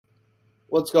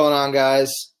What's going on,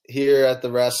 guys? Here at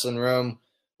the Wrestling Room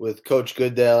with Coach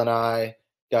Goodale and I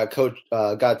got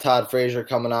Todd Frazier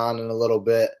coming on in a little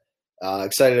bit.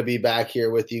 Excited to be back here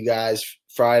with you guys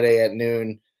Friday at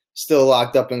noon. Still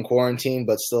locked up in quarantine,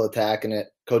 but still attacking it.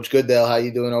 Coach Goodale, how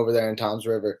you doing over there in Toms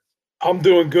River? I'm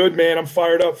doing good, man. I'm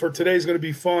fired up for today's going to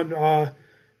be fun.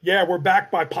 We're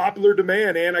back by popular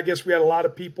demand, and I guess we had a lot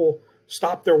of people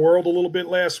stop their world a little bit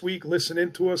last week, listen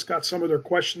into us, got some of their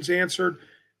questions answered,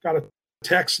 got a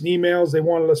text and emails. They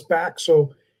wanted us back.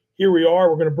 So here we are.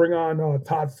 We're going to bring on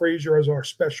Todd Frazier as our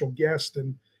special guest,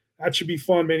 and that should be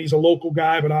fun, man. He's a local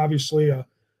guy, but obviously a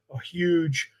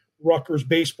huge Rutgers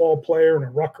baseball player and a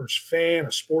Rutgers fan,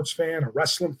 a sports fan, a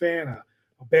wrestling fan, a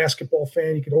basketball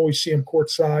fan. You could always see him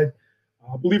courtside.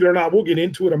 Believe it or not, we'll get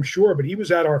into it, I'm sure, but he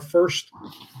was at our first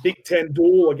Big Ten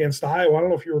duel against Iowa. I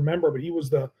don't know if you remember, but he was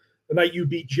the night you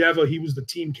beat Jeva, he was the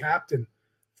team captain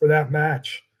for that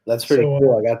match. That's pretty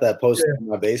cool. I got that posted in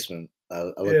my basement.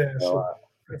 That's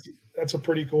a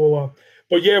pretty cool.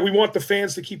 But yeah, we want the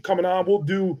fans to keep coming on.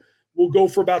 We'll go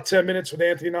for about 10 minutes with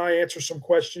Anthony and I, answer some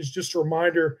questions. Just a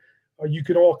reminder, you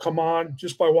can all come on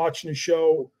just by watching the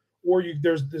show, or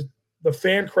there's the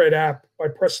Fan Cred app by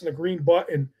pressing the green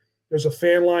button. There's a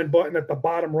fan line button at the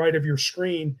bottom right of your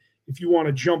screen. If you want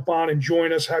to jump on and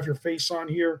join us, have your face on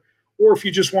here, or if you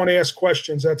just want to ask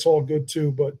questions, that's all good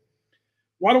too. But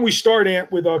why don't we start,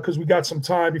 Ant, with because we got some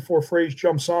time before Frazier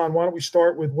jumps on. Why don't we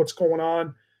start with what's going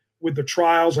on with the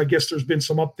trials? I guess there's been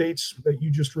some updates that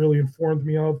you just really informed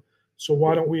me of. So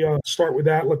why don't we start with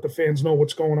that? Let the fans know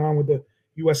what's going on with the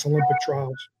U.S. Olympic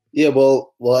trials. Yeah,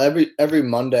 well, every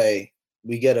Monday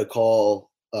we get a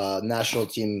call. National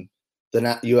team,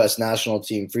 the U.S. national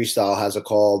team freestyle has a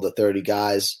call. The 30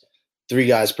 guys, 3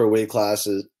 guys per weight class,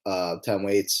 10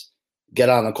 weights, get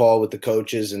on a call with the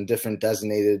coaches and different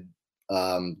designated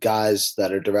guys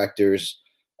that are directors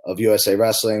of USA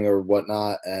Wrestling or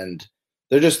whatnot, and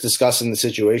they're just discussing the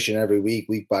situation every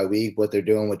week by week, what they're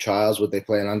doing with trials, what they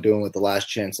plan on doing with the Last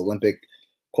Chance Olympic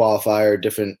qualifier.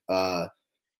 Different Pan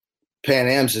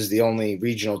Am's is the only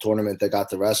regional tournament that got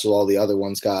to wrestle. All the other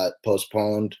ones got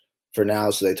postponed for now,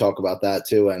 so they talk about that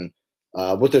too. And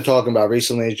what they're talking about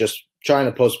recently is just trying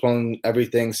to postpone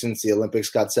everything since the Olympics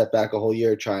got set back a whole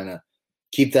year, trying to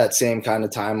keep that same kind of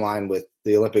timeline with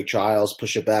the Olympic trials,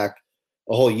 push it back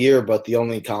a whole year. But the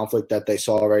only conflict that they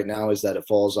saw right now is that it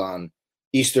falls on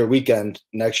Easter weekend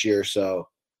next year. So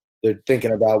they're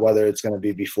thinking about whether it's going to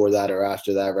be before that or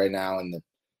after that right now. And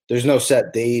there's no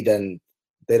set date, and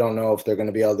they don't know if they're going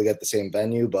to be able to get the same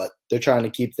venue, but they're trying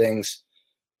to keep things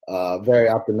very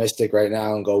optimistic right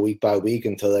now and go week by week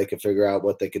until they can figure out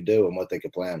what they could do and what they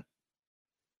could plan.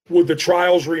 Would the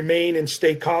trials remain in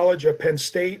State College at Penn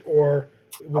State, or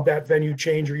would that venue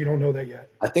change, or you don't know that yet?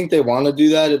 I think they want to do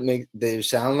that. They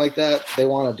sound like that. They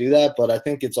want to do that, but I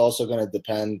think it's also going to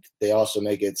depend. They also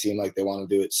make it seem like they want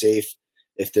to do it safe.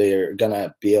 If they're going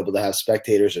to be able to have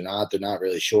spectators or not, they're not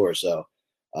really sure. So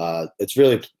it's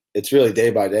really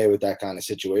day by day with that kind of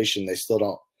situation.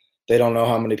 They don't know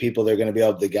how many people they're going to be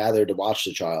able to gather to watch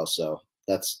the trials. So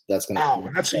that's going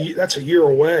to that's a year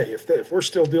away. If we're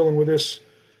still dealing with this,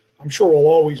 I'm sure we'll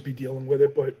always be dealing with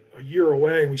it, but a year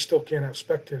away and we still can't have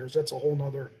spectators. It's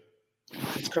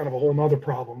kind of a whole nother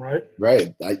problem, right?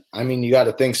 Right. I mean, you got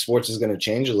to think sports is going to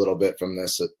change a little bit from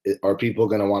this. Are people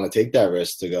going to want to take that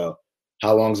risk to go?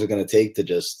 How long is it going to take to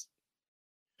just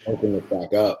open it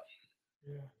back up?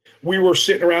 Yeah. We were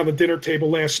sitting around the dinner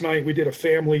table last night. We did a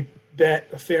family bet,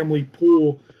 a family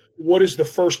pool. What is the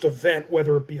first event,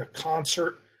 whether it be a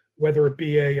concert, whether it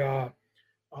be a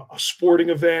sporting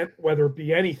event, whether it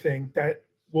be anything that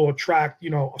will attract,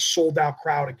 a sold out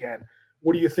crowd again?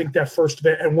 What do you think that first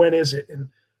event, and when is it? And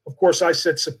of course I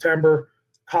said September.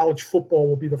 College football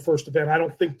will be the first event. I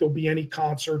don't think there'll be any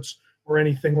concerts or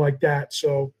anything like that.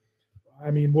 So,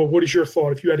 I mean, what is your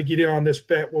thought? If you had to get in on this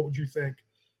bet, what would you think?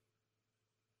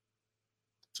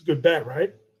 It's a good bet,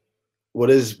 right? What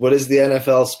is the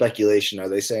NFL speculation? Are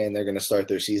they saying they're going to start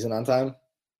their season on time?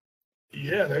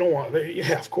 Yeah, they don't want.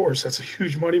 Yeah, of course, that's a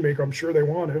huge moneymaker. I'm sure they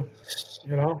want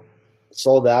to.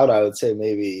 Sold out. I would say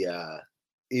maybe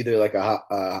either like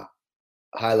a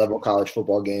high level college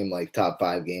football game, like top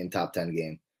 5 game, top 10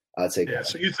 game. I'd say. Yeah.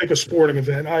 So you think a sporting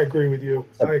event? I agree with you.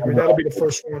 I agree. That'll be the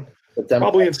first one,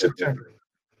 probably in September.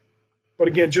 But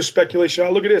again, just speculation.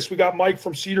 Look at this. We got Mike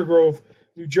from Cedar Grove,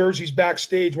 New Jersey's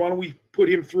backstage. Why don't we put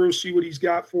him through, see what he's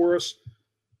got for us?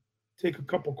 Take a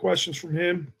couple questions from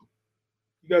him.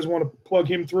 You guys want to plug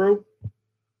him through?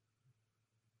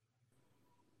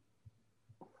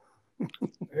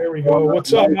 There we go.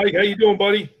 What's up, Mike? How you doing,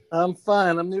 buddy? I'm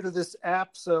fine. I'm new to this app,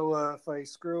 so if I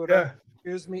screw it up,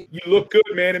 Excuse me. You look good,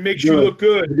 man. It makes you look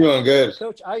good. You're doing good.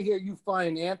 Coach, I hear you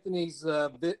find Anthony's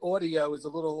audio is a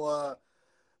little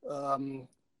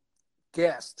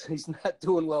gassed. He's not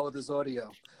doing well with his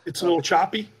audio. It's a little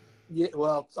choppy. Yeah,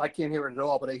 well, I can't hear it at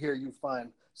all, but I hear you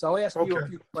fine. So I'll ask you a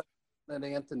few questions, and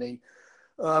Anthony.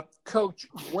 Coach,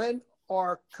 when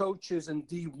are coaches in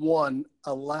D1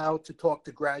 allowed to talk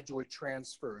to graduate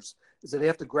transfers? Is it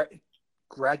after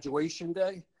graduation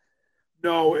day?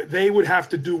 No, they would have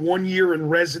to do 1 year in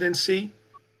residency,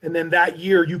 and then that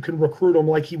year you can recruit him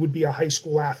like he would be a high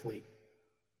school athlete.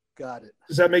 Got it.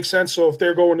 Does that make sense? So if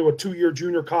they're going to a 2-year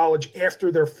junior college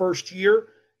after their first year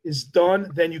is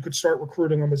done, then you could start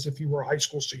recruiting them as if you were a high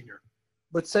school senior.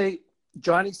 But say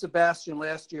Johnny Sebastian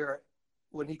last year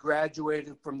when he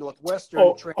graduated from Northwestern.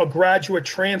 Oh, a graduate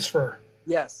transfer.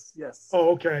 Yes, yes.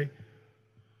 Oh, okay.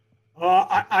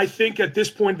 I think at this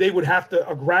point they would have to –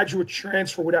 a graduate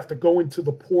transfer would have to go into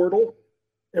the portal,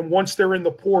 and once they're in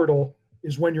the portal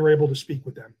is when you're able to speak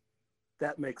with them.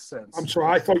 That makes sense. I'm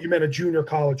sorry. I thought you meant a junior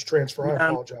college transfer. I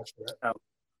apologize for that.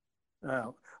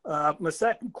 No. My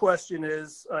second question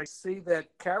is, I see that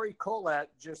Carrie Colat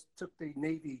just took the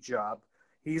Navy job.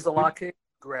 He's a Lock Haven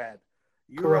grad.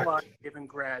 You're a Lock Haven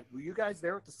grad. Were you guys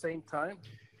there at the same time?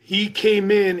 He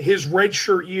came in his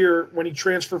redshirt year when he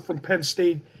transferred from Penn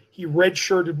State. He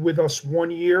redshirted with us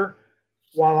 1 year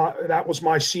while that was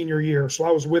my senior year. So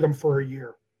I was with him for a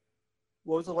year.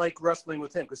 What was it like wrestling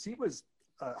with him? Because he was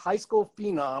a high school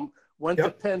phenom, went to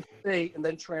Penn State, and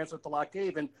then transferred to Lock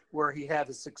Haven, where he had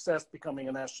his success becoming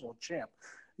a national champ.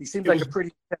 He seems like a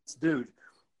pretty intense dude.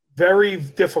 Very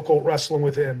difficult wrestling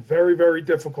with him. Very, very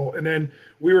difficult. And then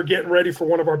we were getting ready for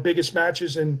one of our biggest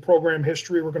matches in program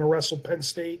history. We're going to wrestle Penn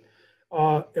State.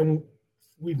 And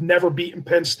we've never beaten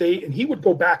Penn State. And he would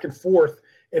go back and forth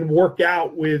and work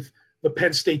out with the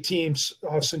Penn State teams.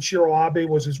 Sanshiro Abe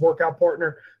was his workout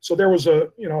partner. So there was an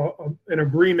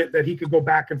agreement that he could go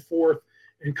back and forth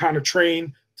and kind of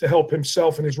train to help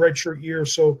himself in his redshirt year.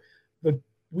 So the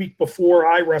week before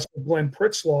I wrestled Glenn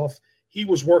Pritzloff, he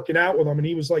was working out with him, and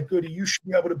he was like, Goody, you should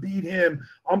be able to beat him.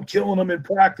 I'm killing him in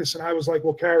practice. And I was like,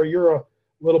 well, Carrie, you're a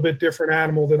little bit different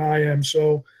animal than I am.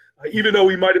 So even though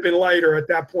he might have been lighter at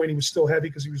that point, he was still heavy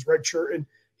because he was redshirt, and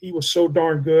he was so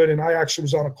darn good. And I actually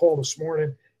was on a call this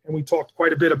morning, and we talked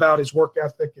quite a bit about his work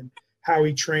ethic and how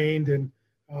he trained. And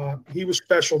he was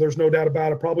special. There's no doubt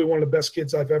about it. Probably one of the best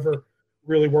kids I've ever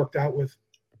really worked out with.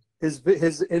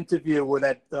 His interview with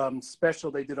that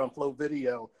special they did on Flow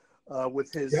Video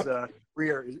with his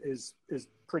career is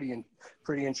pretty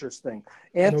interesting.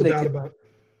 Anthony, no doubt about it.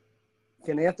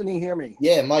 Can Anthony hear me?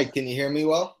 Yeah, Mike, can you hear me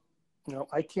well? No,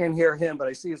 I can't hear him, but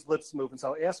I see his lips moving. So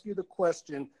I'll ask you the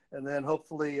question, and then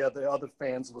hopefully the other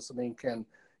fans listening can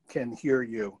hear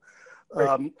you.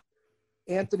 Right.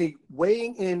 Anthony,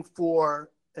 weighing in for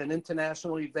an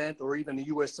international event or even a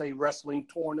USA wrestling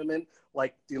tournament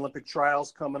like the Olympic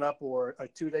trials coming up or a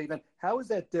 2-day event, how is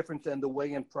that different than the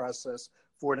weigh-in process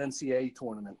for an NCAA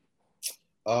tournament?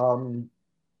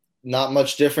 Not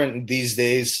much different these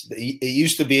days. It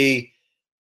used to be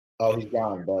 – oh, he's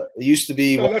gone. But it used to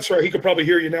be – Oh, that's right. He could probably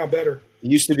hear you now better. It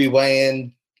used to be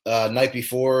weigh-in night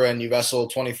before, and you wrestle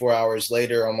 24 hours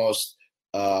later almost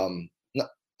or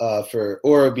it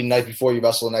would be night before, you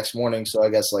wrestle the next morning. So I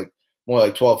guess like more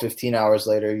like 12, 15 hours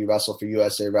later, you wrestle for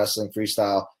USA Wrestling,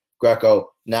 Freestyle,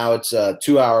 Greco. Now it's a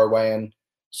 2-hour weigh-in.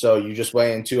 So you just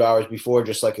weigh in 2 hours before,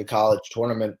 just like a college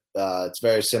tournament. It's a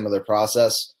very similar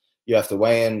process. You have to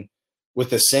weigh in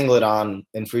with a singlet on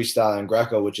in Freestyle and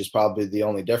Greco, which is probably the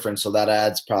only difference. So that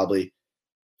adds probably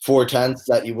 4/10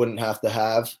 that you wouldn't have to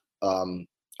have.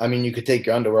 I mean, you could take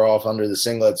your underwear off under the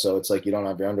singlet, so it's like you don't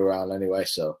have your underwear on anyway.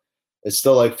 So it's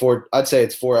still like I'd say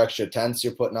it's 4 extra tenths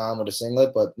you're putting on with a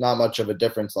singlet, but not much of a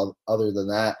difference other than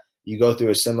that. You go through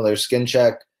a similar skin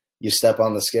check, you step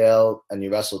on the scale, and you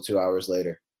wrestle 2 hours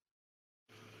later.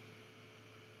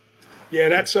 Yeah,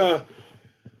 that's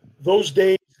those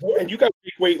days. And you got to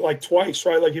make weight like twice,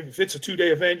 right? Like if it's a 2-day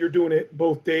event, you're doing it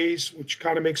both days, which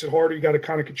kind of makes it harder. You got to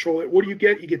kind of control it. What do you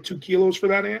get? You get 2 kilos for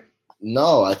that, Ant?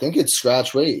 No, I think it's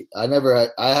scratch weight. I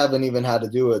haven't even had to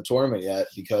do a tournament yet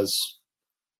because,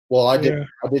 well, I did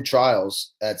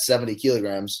trials at 70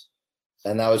 kilograms,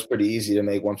 and that was pretty easy to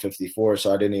make 154.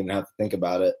 So I didn't even have to think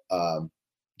about it.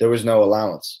 There was no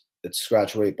allowance. It's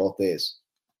scratch weight both days.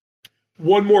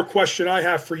 One more question I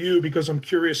have for you, because I'm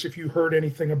curious if you heard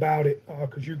anything about it,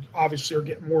 because you obviously are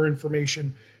getting more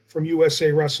information from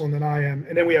USA Wrestling than I am.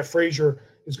 And then we have Frazier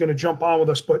is going to jump on with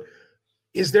us. But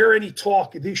is there any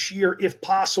talk this year, if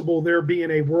possible, there being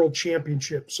a world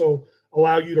championship? So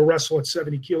allow you to wrestle at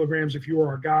 70 kilograms if you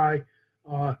are a guy.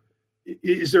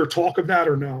 Is there talk of that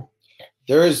or no?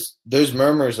 there's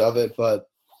murmurs of it, but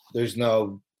there's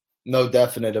no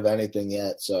definite of anything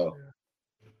yet. So,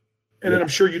 and then I'm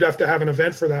sure you'd have to have an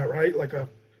event for that, right? Like they're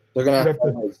gonna have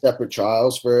like separate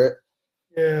trials for it.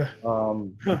 Yeah.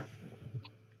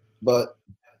 But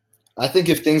I think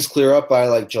if things clear up by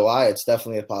like July, it's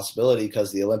definitely a possibility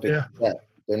because the Olympics,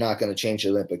 they're not going to change the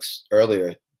Olympics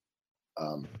earlier.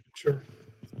 Sure.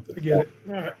 I get it.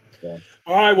 All right. Yeah.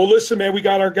 All right. Well, listen, man, we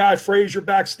got our guy Frazier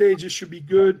backstage. This should be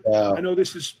good. Yeah. I know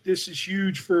this is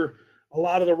huge for a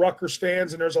lot of the Rutgers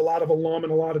fans, and there's a lot of alum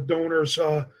and a lot of donors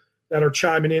that are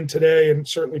chiming in today, and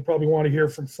certainly probably want to hear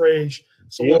from Frazier.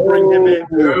 So we'll bring him in.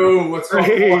 Yo, what's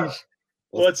up?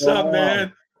 What's up,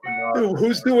 man? Dude,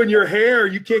 who's doing your hair?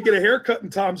 You can't get a haircut in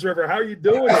Tom's River. How are you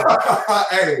doing it?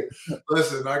 Hey,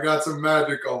 listen, I got some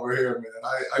magic over here, man.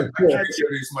 I can't give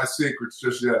these my secrets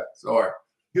just yet. Sorry.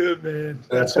 Good, man.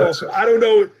 That's awesome. I don't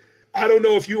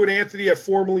know if you and Anthony have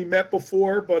formally met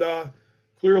before, but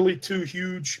clearly two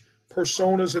huge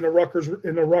personas in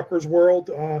the Rutgers world.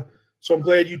 So I'm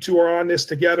glad you two are on this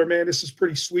together, man. This is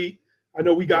pretty sweet. I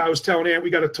know I was telling Ant, we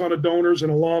got a ton of donors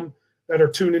and alum that are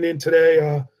tuning in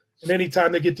today. And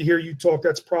anytime they get to hear you talk,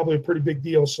 that's probably a pretty big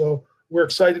deal. So we're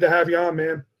excited to have you on,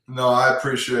 man. No, I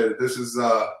appreciate it. This is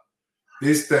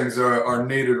these things are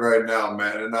needed right now,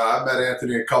 man. And I met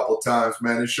Anthony a couple of times,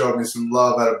 man. He showed me some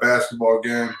love at a basketball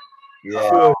game.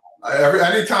 Yeah.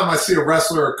 Anytime I see a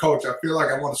wrestler or coach, I feel like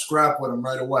I want to scrap with him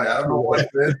right away. I don't know what it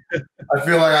is. I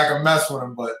feel like I can mess with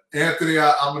him, but Anthony,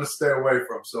 I'm going to stay away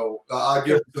from. So I'll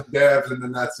give him some dabs, and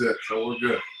then that's it. So we're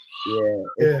good.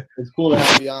 Yeah. It's cool to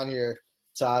have you on here,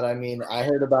 Todd. I mean, I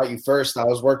heard about you first. I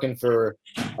was working for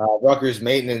Rutgers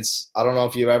maintenance. I don't know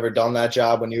if you've ever done that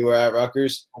job when you were at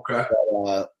Rutgers. Okay.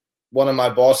 But, one of my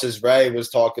bosses, Ray, was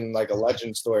talking like a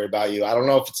legend story about you. I don't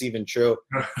know if it's even true.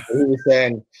 He was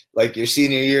saying, like, your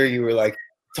senior year, you were like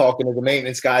talking to the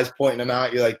maintenance guys, pointing them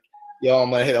out. You're like, yo, I'm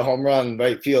going to hit a home run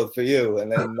right field for you.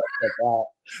 And then like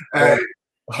that,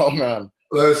 home run.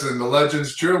 Listen, the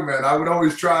legend's true, man. I would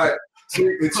always try.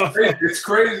 It's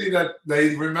crazy that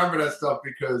they remember that stuff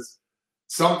because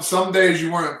some days you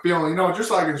weren't feeling,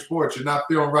 just like in sports, you're not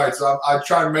feeling right. So I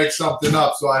try to make something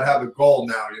up so I'd have a goal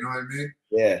now. You know what I mean?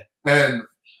 Yeah. And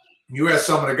you ask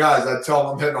some of the guys, I tell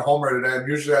them I'm hitting a homer today, and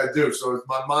usually I do. So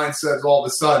my mind says all of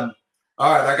a sudden,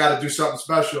 all right, I got to do something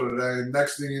special today. And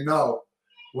next thing you know,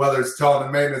 whether it's telling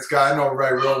the maintenance guy, I know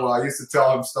Ray real well. I used to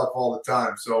tell him stuff all the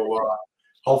time. So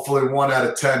hopefully 1 out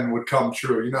of 10 would come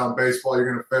true. In baseball,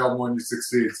 you're going to fail more than you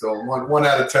succeed. So one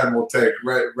out of 10 will take.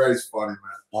 Ray's funny, man.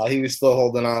 He was still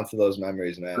holding on to those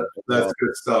memories, man. That's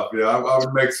good stuff. Yeah, I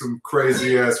would make some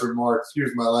crazy ass remarks.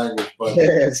 Excuse my language, but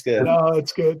it's good. No,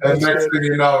 it's good. And next thing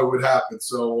you know, it would happen.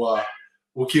 So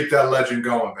we'll keep that legend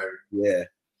going, baby. Yeah.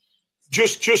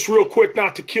 Just real quick,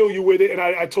 not to kill you with it, and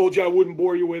I told you I wouldn't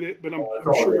bore you with it, but I'm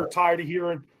sure you're tired of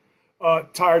hearing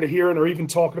or even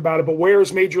talking about it. But where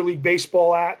is Major League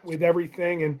Baseball at with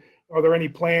everything, and are there any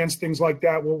plans, things like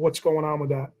that? Well, what's going on with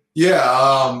that?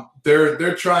 Yeah,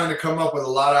 they're trying to come up with a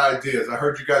lot of ideas. I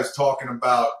heard you guys talking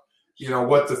about,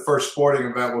 what the first sporting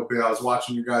event would be. I was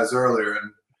watching you guys earlier,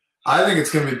 and I think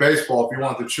it's going to be baseball if you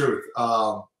want the truth.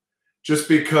 Just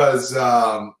because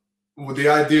with the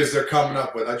ideas they're coming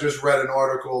up with. I just read an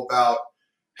article about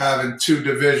having 2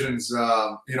 divisions,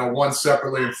 one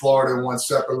separately in Florida and one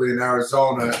separately in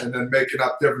Arizona, and then making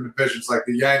up different divisions like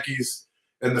the Yankees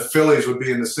and the Phillies would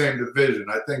be in the same division.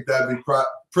 I think that'd be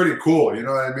pretty cool. You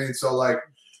know what I mean? So like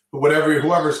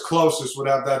whoever's closest would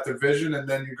have that division, and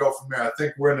then you go from there. I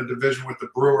think we're in a division with the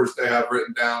Brewers they have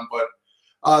written down, but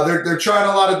they're trying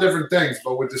a lot of different things.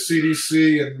 But with the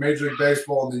CDC and Major League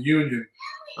Baseball and the union,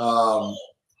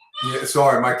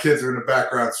 sorry, my kids are in the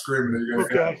background screaming.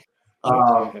 Okay.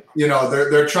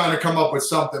 They're trying to come up with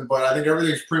something, but I think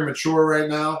everything's premature right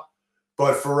now.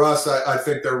 But for us, I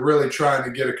think they're really trying to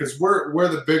get it because we're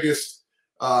the biggest,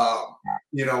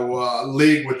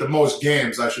 league with the most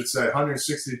games, I should say,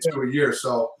 162 a year.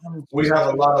 So we have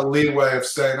a lot of leeway of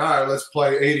saying, all right, let's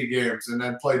play 80 games and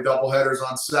then play doubleheaders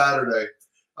on Saturday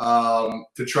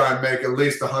to try and make at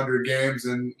least 100 games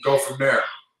and go from there.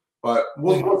 But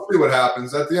we'll see what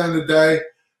happens. At the end of the day,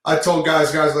 I told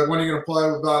guys, like, when are you going to play?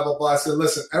 Blah, blah, blah. I said,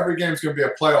 listen, every game's going to be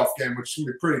a playoff game, which is going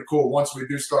to be pretty cool once we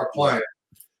do start playing.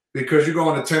 Because you go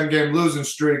on a 10-game losing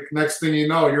streak, next thing you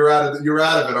know, you're out of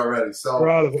it already. So we're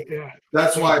out of it, yeah.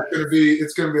 That's why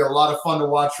it's going to be a lot of fun to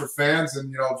watch for fans,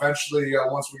 and eventually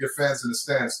once we get fans in the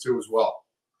stands too as well.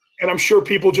 And I'm sure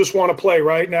people just want to play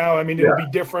right now. I mean, it'll be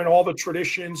different. All the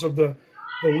traditions of the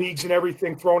leagues and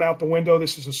everything thrown out the window.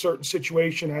 This is a certain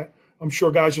situation that I'm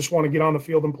sure guys just want to get on the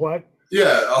field and play.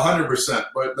 Yeah, 100%.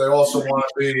 But they also want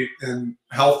to be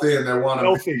healthy, and they want to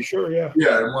healthy. Sure, yeah.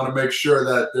 Yeah, they want to make sure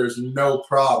that there's no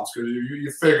problems, because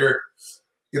you figure,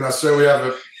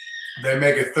 say they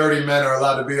make it 30 men are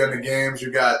allowed to be in the games.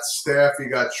 You got staff, you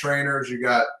got trainers, you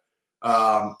got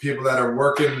people that are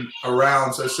working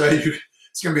around. So say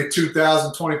it's going to be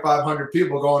 2,000, 2,500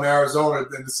 people going to Arizona,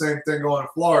 and the same thing going to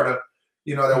Florida.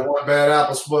 That one bad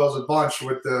apple spoils a bunch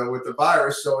with the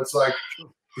virus. So it's like,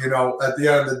 at the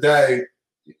end of the day,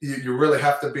 you really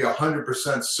have to be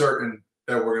 100% certain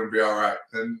that we're going to be all right.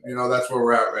 And, that's where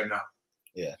we're at right now.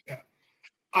 Yeah.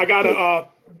 I got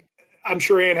I'm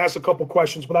sure Ann has a couple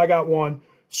questions, but I got one.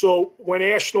 So when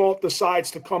Ashnault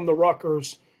decides to come to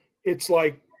Rutgers, it's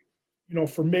like,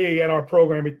 for me and our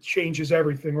program, it changes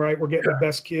everything, right? We're getting the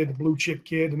best kid, the blue chip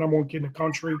kid, the number one kid in the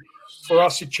country. For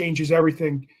us, it changes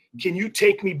everything. Can you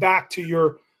take me back to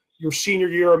your senior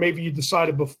year, or maybe you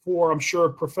decided before? I'm sure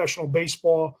professional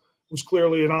baseball was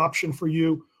clearly an option for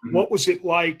you. Mm-hmm. What was it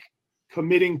like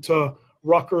committing to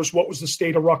Rutgers? What was the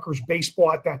state of Rutgers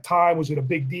baseball at that time? Was it a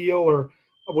big deal, or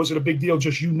was it a big deal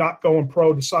just you not going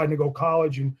pro, deciding to go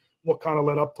college, and what kind of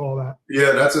led up to all that?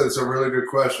 Yeah, that's a really good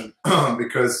question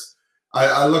because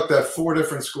I looked at 4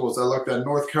 different schools. I looked at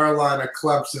North Carolina,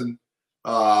 Clemson,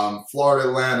 Florida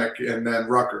Atlantic, and then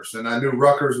Rutgers. And I knew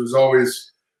Rutgers was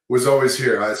always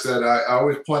here. I said, I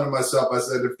always pointed myself. I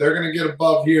said, if they're going to get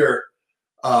above here,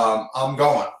 I'm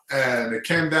going. And it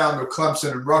came down to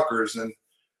Clemson and Rutgers. And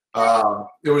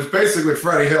it was basically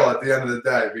Freddie Hill at the end of the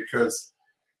day, because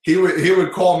he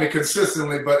would call me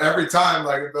consistently, but every time,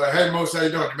 like, hey, Mose, how you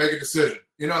doing? You make a decision.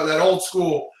 That old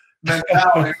school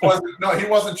mentality. He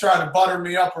wasn't trying to butter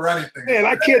me up or anything. Man,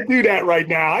 I can't do that right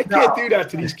now. I can't do that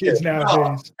to these kids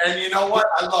nowadays. And you know what?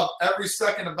 I love every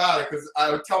second about it, because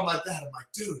I would tell my dad, I'm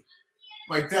like,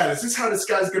 dude, Dad, is this how this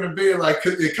guy's going to be? Like,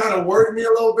 it kind of worried me a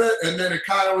little bit, and then it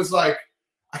kind of was like,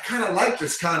 I kind of like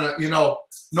this kind of, no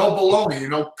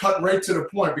baloney, cut right to the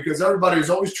point, because everybody was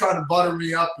always trying to butter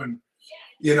me up. And,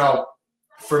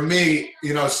 for me,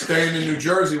 staying in New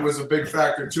Jersey was a big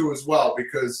factor too as well,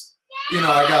 because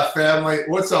I got family.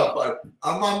 What's up, bud?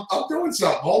 I'm doing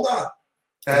something. Hold on.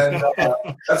 And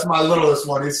that's my littlest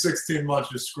one. He's 16 months,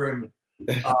 just screaming.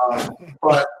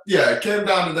 But yeah, it came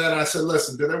down to that. And I said,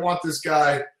 listen, do they want this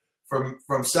guy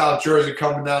from South Jersey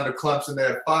coming down to Clemson? They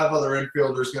had 5 other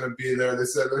infielders going to be there. They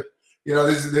said,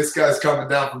 this guy's coming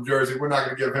down from Jersey. We're not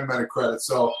going to give him any credit.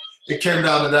 So it came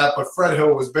down to that. But Fred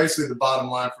Hill was basically the bottom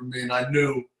line for me. And I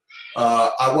knew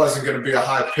I wasn't going to be a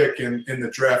high pick in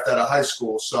the draft out of high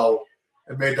school. So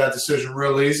it made that decision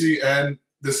real easy. And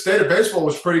the state of baseball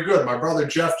was pretty good. My brother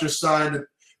Jeff just signed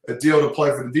a deal to play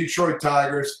for the Detroit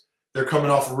Tigers. They're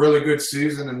coming off a really good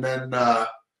season. And then,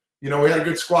 we had a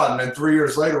good squad. And then 3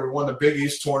 years later, we won the Big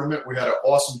East tournament. We had an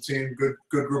awesome team, good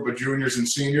group of juniors and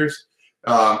seniors.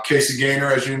 Casey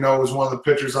Gaynor, as you know, was one of the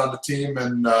pitchers on the team.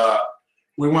 And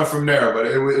we went from there. But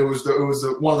it was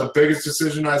one of the biggest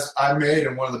decisions I made,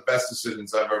 and one of the best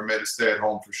decisions I've ever made to stay at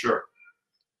home for sure.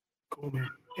 Cool, man.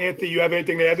 Anthony, you have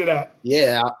anything to add to that?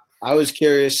 Yeah, I was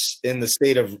curious in the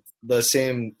state of the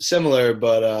similar,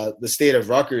 but the state of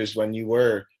Rutgers when you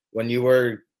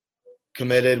were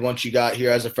committed, once you got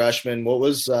here as a freshman, what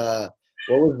was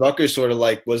Rutgers sort of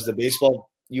like? Was the baseball,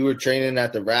 you were training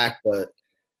at the rack, but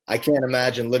I can't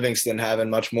imagine Livingston having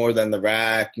much more than the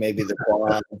rack, maybe the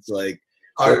quads. Like,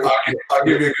 I'll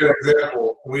give you a good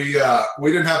example. We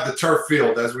didn't have the turf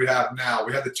field as we have now.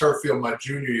 We had the turf field my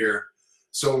junior year.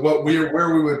 So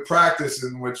where we would practice,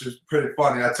 and which is pretty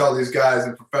funny, I tell these guys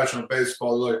in professional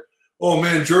baseball, they're like, oh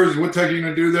man, Jersey, what the heck are you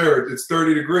gonna do there? It's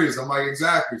 30 degrees. I'm like,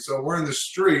 exactly. So we're in the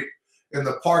street in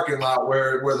the parking lot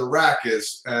where the rack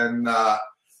is, and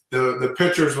the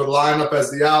pitchers would line up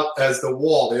as the outfield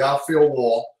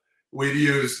wall. We'd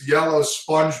use yellow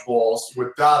sponge balls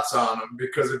with dots on them,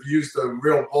 because if you use the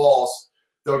real balls,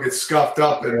 they'll get scuffed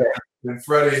up. And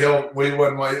Freddie Hill, we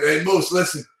wouldn't like, hey Moose,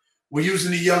 listen, we're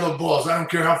using the yellow balls. I don't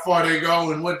care how far they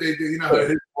go and what they do. You know how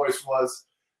his voice was.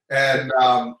 And,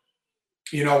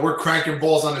 we're cranking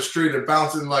balls on the street. They're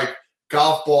bouncing like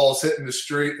golf balls hitting the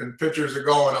street, and pitchers are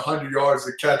going 100 yards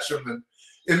to catch them.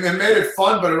 And it made it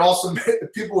fun, but it also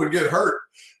made people would get hurt,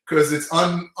 because it's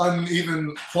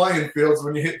uneven playing fields.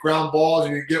 When you hit ground balls,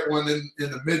 you get one in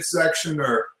the midsection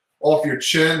or off your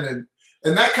chin.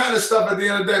 And that kind of stuff at the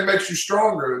end of the day makes you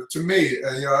stronger to me.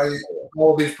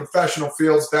 All these professional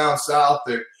fields down south,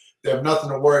 they have nothing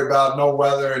to worry about, no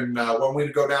weather. And when we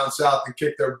go down south and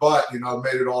kick their butt, it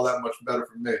made it all that much better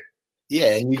for me.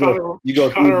 Yeah, and you kind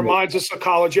of reminds us of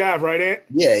College Ave, right, Ant?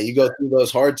 Yeah, you go through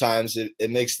those hard times. It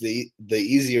makes the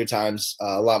easier times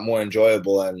a lot more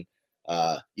enjoyable. And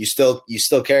you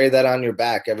still carry that on your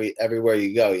back everywhere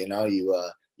you go. You know,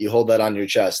 you hold that on your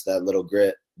chest, that little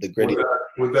grit, the gritty.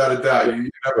 Without a doubt, you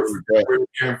never forget where you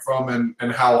came from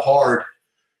and how hard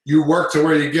you work to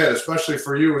where you get, especially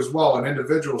for you as well, an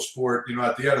individual sport. You know,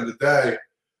 at the end of the day,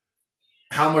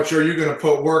 how much are you going to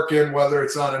put work in, whether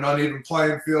it's on an uneven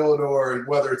playing field or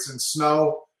whether it's in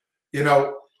snow? You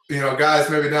know, guys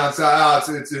maybe down south,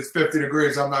 it's 50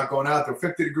 degrees. I'm not going out there.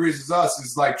 50 degrees is us.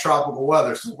 It's like tropical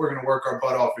weather, so we're going to work our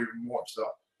butt off even more. So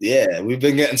yeah, we've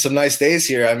been getting some nice days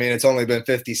here. I mean, it's only been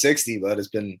 50, 60, but it's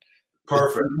been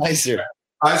perfect. Nicer.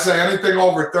 I say anything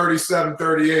over 37,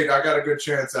 38, I got a good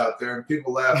chance out there, and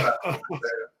people laugh at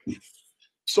me.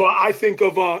 So I think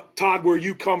of, Todd, where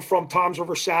you come from, Toms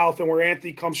River South, and where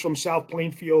Anthony comes from, South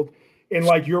Plainfield, in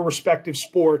like your respective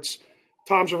sports.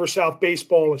 Toms River South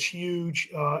baseball is huge.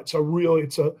 It's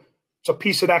a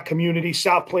piece of that community.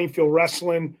 South Plainfield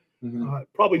wrestling,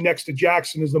 probably next to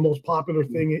Jackson, is the most popular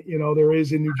thing there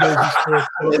is in New Jersey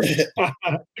sports.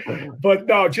 But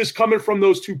no, just coming from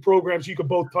those two programs, you could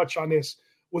both touch on this.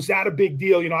 Was that a big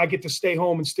deal? I get to stay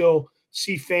home and still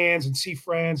see fans and see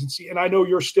friends and I know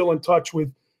you're still in touch with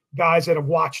guys that have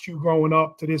watched you growing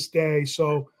up to this day.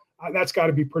 So that's got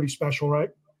to be pretty special, right?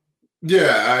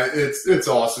 Yeah, it's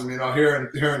awesome. Here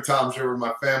in Toms River,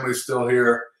 my family's still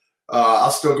here.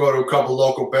 I'll still go to a couple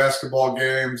local basketball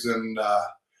games and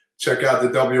check out the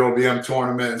WOBM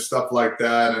tournament and stuff like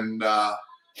that. And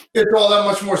it's all that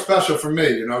much more special for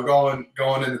me, going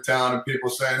into town and people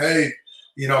saying, hey,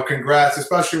 congrats,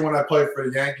 especially when I played for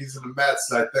the Yankees and the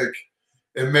Mets. I think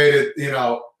it made it,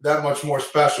 that much more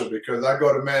special because I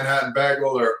go to Manhattan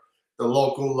Bagel or the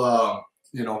local,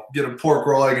 get a pork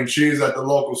roll, egg, and cheese at the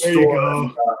local store.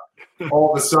 And,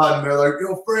 all of a sudden, they're like,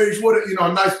 Frazier, what,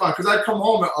 a nice spot. Because I come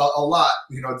home a lot,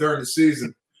 during the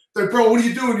season. They're like, bro, what are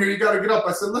you doing here? You got to get up.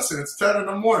 I said, listen, it's 10 in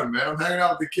the morning, man. I'm hanging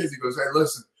out with the kids. He goes, hey,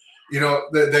 listen,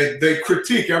 they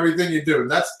critique everything you do. And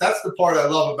that's the part I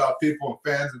love about people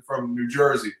and fans from New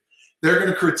Jersey. They're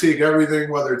going to critique everything,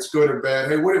 whether it's good or bad.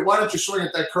 Hey, why don't you swing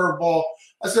at that curveball?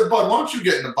 I said, Bud, why don't you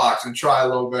get in the box and try a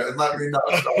little bit and let me know?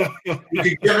 So you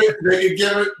can give it, they can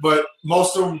give it, but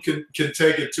most of them can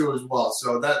take it too as well.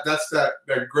 So that's that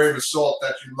grain of salt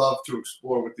that you love to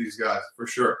explore with these guys for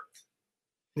sure.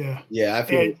 Yeah,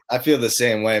 I feel the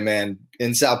same way, man.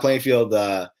 In South Plainfield,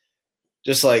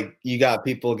 just like you got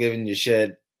people giving you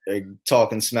shit, or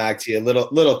talking smack to you,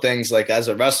 little things like as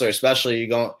a wrestler, especially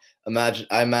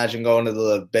I imagine going to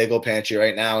the bagel pantry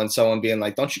right now and someone being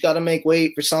like, don't you got to make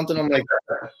weight for something? I'm like,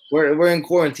 we're in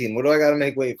quarantine. What do I got to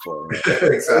make weight for?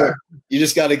 Exactly. You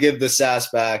just got to give the sass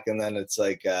back. And then it's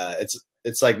like,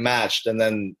 it's like matched and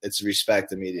then it's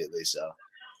respect immediately. So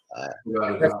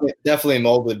definitely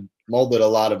molded a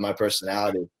lot of my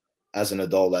personality as an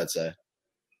adult, I'd say.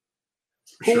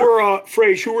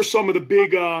 Frazier, who were some of the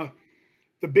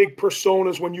big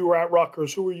personas when you were at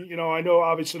Rutgers? Who were you? I know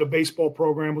obviously the baseball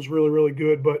program was really, really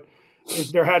good, but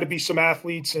there had to be some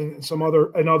athletes and some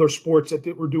other sports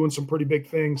that were doing some pretty big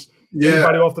things. Yeah.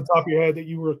 Anybody off the top of your head that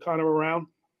you were kind of around?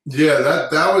 Yeah,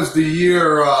 that was the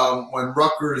year when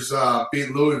Rutgers beat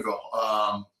Louisville.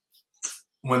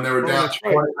 When they were down,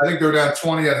 right. I think they were down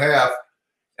 20 at half,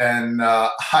 and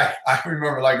I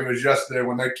remember like it was yesterday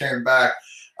when they came back.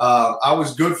 I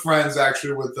was good friends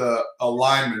actually with a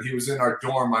lineman. He was in our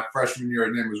dorm my freshman year.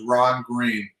 His name was Ron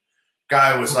Green.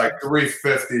 Guy was like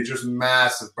 350, just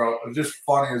massive, bro. Just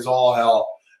funny as all hell.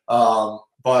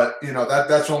 But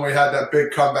that's when we had that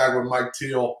big comeback with Mike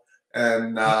Teal.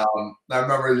 And I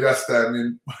remember yesterday. I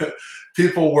mean,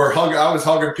 people were hugging. I was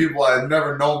hugging people I had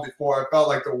never known before. I felt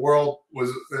like the world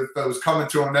was coming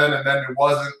to an end, and then it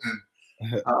wasn't.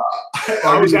 And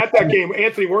I was at that game.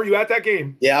 Anthony, weren't you at that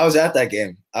game? Yeah, I was at that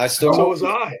game. So was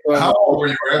I. How old were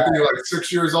you, Anthony? Like 6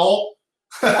 years old?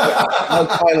 I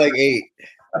was probably like 8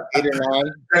 or 9.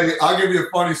 Hey, I'll give you a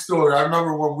funny story. I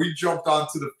remember when we jumped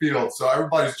onto the field. So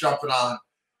everybody's jumping on.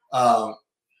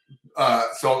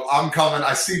 So I'm coming.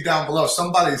 I see down below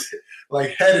somebody's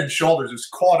like head and shoulders is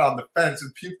caught on the fence,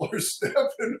 and people are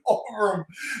stepping over him.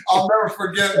 I'll never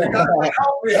forget. The guy's like,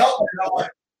 help me! And I'm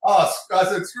like, oh, I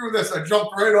said, screw this. I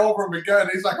jumped right over him again.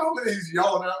 He's like, oh, he's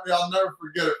yelling at me. I'll never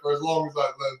forget it for as long as I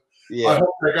live. Yeah. I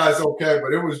hope that guy's okay,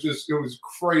 but it was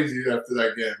crazy after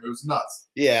that game. It was nuts.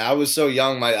 Yeah, I was so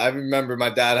young. I remember my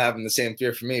dad having the same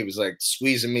fear for me. He was like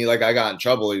squeezing me like I got in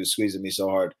trouble. He was squeezing me so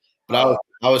hard. But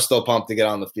I was still pumped to get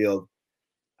on the field.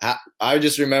 I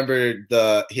just remember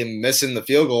him missing the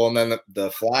field goal and then the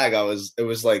flag. It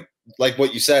was like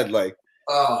what you said, like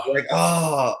we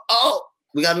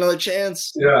got another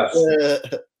chance. Yes,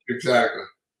 exactly.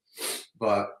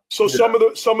 But so some of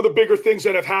the bigger things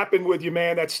that have happened with you,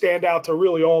 man, that stand out to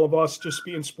really all of us just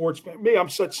being sportsmen. Me,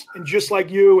 and just like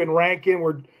you and Rankin,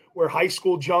 we're high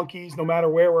school junkies, no matter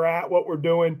where we're at, what we're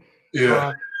doing.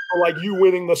 Yeah. Like you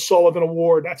winning the Sullivan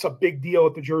Award, that's a big deal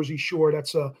at the Jersey Shore.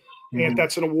 That's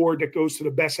an award that goes to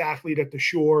the best athlete at the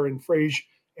Shore, and Frazier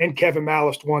and Kevin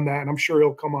Mallist won that, and I'm sure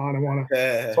he'll come on and want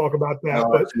to talk about that.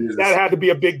 But that had to be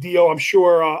a big deal, I'm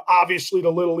sure. Obviously,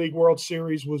 the Little League World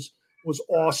Series was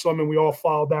awesome, and we all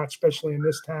followed that, especially in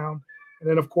this town. And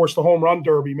then, of course, the Home Run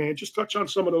Derby, man. Just touch on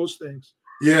some of those things.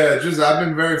 Yeah, I've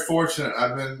been very fortunate.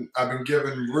 I've been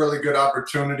given really good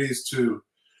opportunities to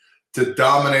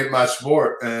dominate my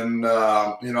sport, and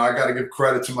I got to give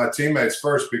credit to my teammates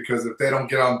first, because if they don't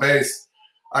get on base,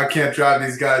 I can't drive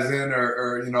these guys in,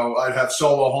 or I'd have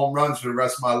solo home runs for the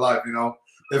rest of my life.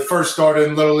 It first started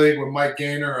in Little League with Mike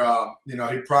Gaynor.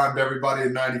 He primed everybody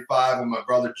in '95, and my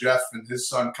brother Jeff and his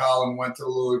son Colin went to the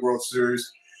Little League World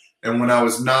Series. And when I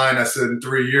was 9, I said, in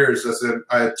 3 years,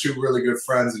 I had 2 really good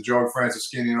friends, and Joey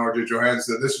Franceschini and RJ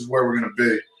Johansson, said, this is where we're going to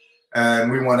be.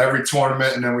 And we won every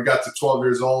tournament, and then we got to 12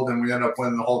 years old, and we ended up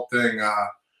winning the whole thing.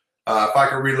 If I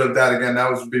could relive that again,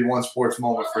 that would be one sports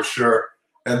moment for sure.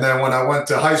 And then when I went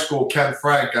to high school, Ken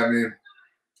Frank,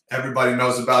 everybody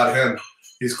knows about him.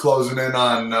 He's closing in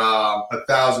on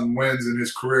 1,000 wins in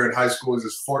his career in high school. It's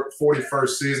his 41st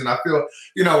season. I feel,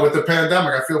 with the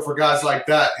pandemic, I feel for guys like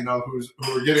that, who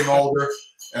are getting older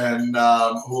and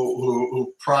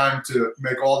who primed to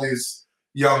make all these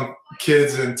young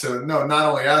kids into not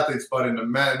only athletes but into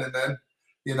men. And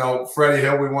then Freddie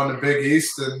Hill, we won the Big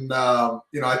East, and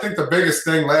I think the biggest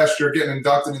thing last year, getting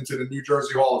inducted into the New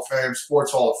Jersey Hall of Fame,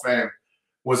 Sports Hall of Fame,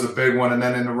 was a big one, and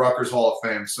then in the Rutgers Hall of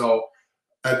Fame. So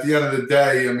at the end of the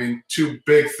day, 2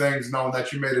 big things, knowing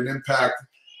that you made an impact,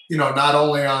 not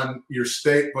only on your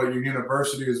state but your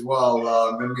university as well,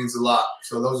 it means a lot.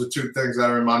 So those are 2 things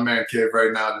that are in my man cave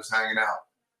right now, just hanging out.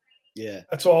 Yeah,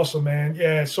 that's awesome, man.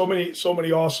 Yeah, so many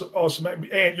awesome,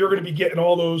 and you're going to be getting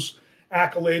all those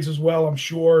accolades as well, I'm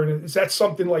sure. And is that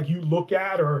something like you look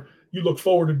at, or you look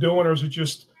forward to doing, or is it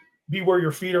just be where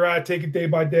your feet are at, take it day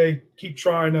by day, keep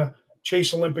trying to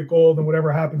chase Olympic gold and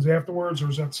whatever happens afterwards, or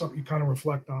is that something you kind of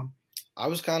reflect on? I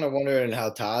was kind of wondering how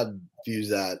Todd views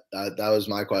that. That was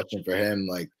my question for him.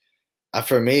 Like,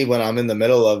 for me, when I'm in the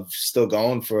middle of still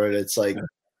going for it, it's like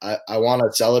I want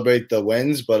to celebrate the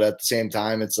wins, but at the same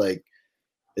time, it's like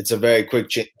it's a very quick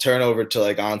turnover to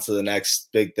like on to the next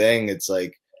big thing. It's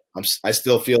like I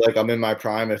still feel like I'm in my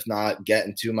prime, if not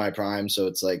getting to my prime. So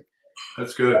it's like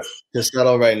that's good. To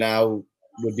settle right now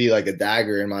would be like a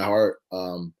dagger in my heart.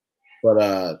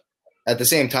 But at the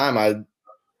same time,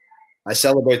 I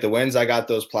celebrate the wins. I got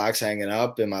those plaques hanging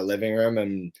up in my living room,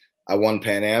 and I won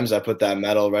Pan Ams. I put that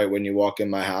medal right when you walk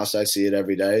in my house. I see it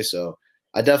every day. So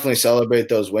I definitely celebrate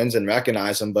those wins and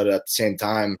recognize them. But at the same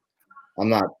time, I'm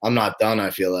not done,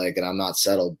 I feel like, and I'm not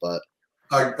settled. But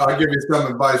I'll give you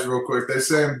some advice real quick. They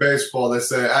say in baseball, they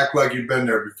say, act like you've been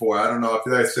there before. I don't know if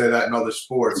they say that in other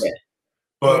sports. Yeah.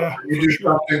 But when you do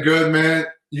something good, man,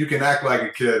 you can act like a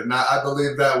kid. And I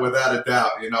believe that without a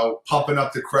doubt, pumping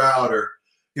up the crowd, or,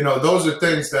 those are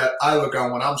things that I look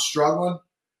on when I'm struggling.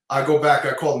 I go back,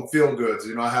 I call them feel goods.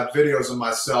 I have videos of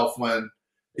myself when,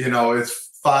 it's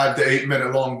 5 to 8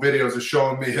 minute long videos of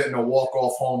showing me hitting a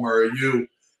walk-off homer, or you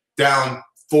down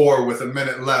 4 with a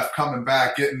minute left, coming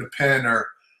back, getting the pin, or,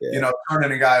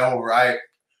 turning a guy over. I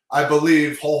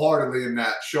believe wholeheartedly in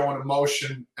that, showing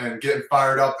emotion and getting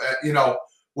fired up at,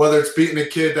 whether it's beating a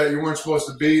kid that you weren't supposed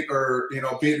to beat, or,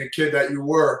 beating a kid that you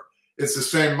were. It's the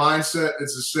same mindset.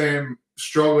 It's the same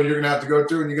struggle you're going to have to go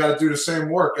through, and you got to do the same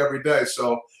work every day.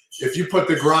 So if you put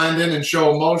the grind in and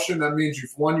show emotion, that means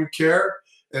you care,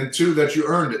 and 2, that you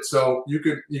earned it. So you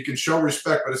can show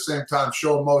respect, but at the same time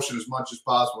show emotion as much as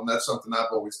possible, and that's something I've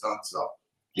always done. So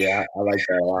yeah, I like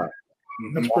that a lot.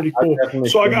 That's pretty cool.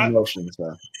 So I got emotion.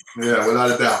 So. Yeah,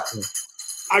 without a doubt.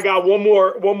 I got one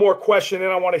more question,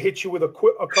 and I want to hit you with a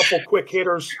couple quick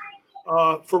hitters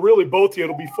for really both of you.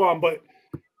 It'll be fun. But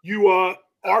you,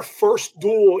 our first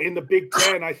duel in the Big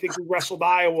Ten, I think we wrestled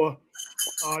Iowa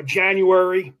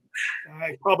January.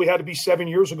 It probably had to be 7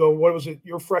 years ago. What was it?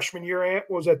 Your freshman year, Ant?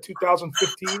 Was that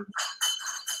 2015?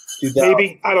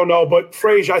 Maybe, I don't know. But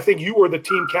Frazier, I think you were the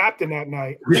team captain that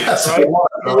night. Yes, right?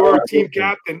 You were a team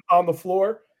captain on the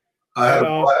floor.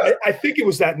 I think it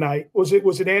was that night. Was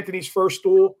it Anthony's first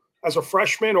duel as a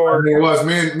freshman, or it was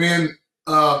me and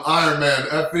Iron Man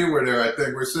FV were there. I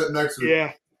think we're sitting next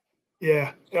to.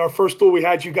 Yeah. Our first duel, we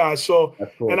had you guys. So,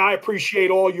 cool. And I appreciate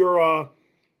all your.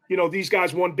 These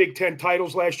guys won Big Ten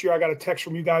titles last year. I got a text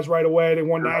from you guys right away. They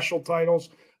won national titles.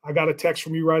 I got a text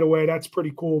from you right away. That's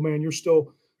pretty cool, man. You're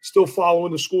still still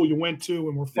following the school you went to,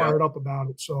 and we're fired up about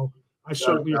it. So I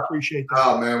certainly appreciate that.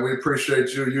 Oh man, we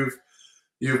appreciate you.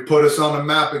 You've put us on the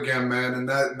map again, man, and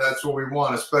that's what we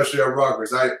want, especially at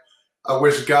Rutgers. I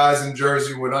wish guys in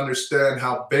Jersey would understand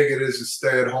how big it is to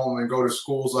stay at home and go to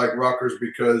schools like Rutgers,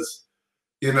 because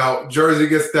Jersey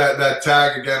gets that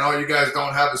tag again. Oh, you guys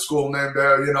don't have a school name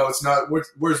there. It's not.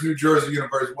 Where's New Jersey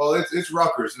University? Well, it's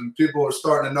Rutgers, and people are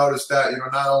starting to notice that.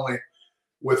 Not only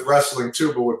with wrestling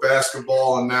too, but with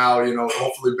basketball, and now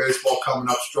hopefully baseball coming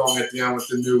up strong at the end with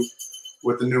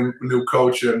the new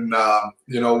coach, and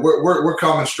we're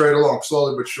coming straight along,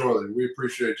 slowly but surely. We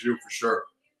appreciate you for sure.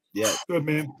 Yeah. Good,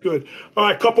 man. Good. All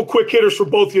right, couple quick hitters for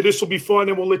both of you. This will be fun,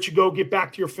 and we'll let you go get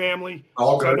back to your family.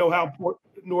 All good. I know how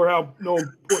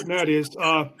important that is.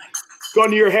 Gun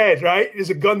to your head, right? Is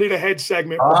a gun to the head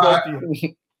segment for both of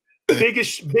you.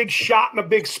 Big shot in a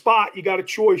big spot. You got a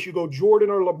choice. You go Jordan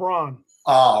or LeBron.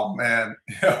 Oh man,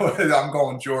 I'm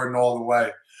going Jordan all the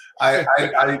way. I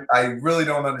really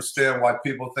don't understand why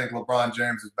people think LeBron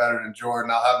James is better than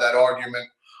Jordan. I'll have that argument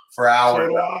for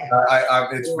hours.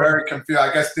 It's very confusing.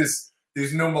 I guess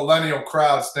these new millennial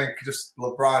crowds think just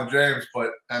LeBron James, but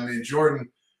I mean Jordan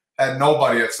had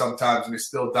nobody at some times and he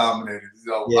still dominated.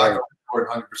 So I go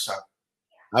Jordan 100%.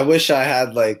 I wish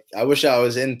I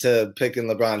was into picking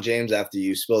LeBron James after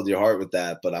you spilled your heart with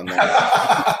that, but I'm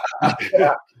not.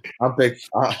 I'm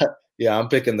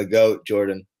picking the GOAT,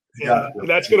 Jordan. Yeah,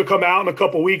 that's going to come out in a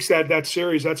couple weeks. That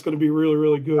series, that's going to be really,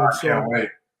 really good. I can't wait.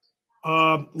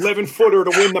 11-footer to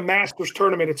win the Masters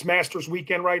tournament. It's Masters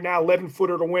weekend right now.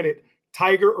 11-footer to win it.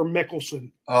 Tiger or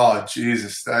Mickelson? Oh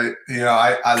Jesus! I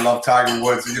love Tiger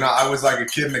Woods. I was like a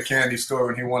kid in a candy store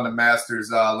when he won the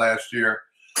Masters last year.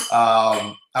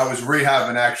 I was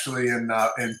rehabbing actually in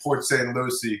Port St.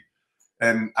 Lucie,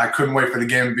 and I couldn't wait for the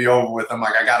game to be over with. I'm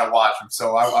like, I gotta watch him.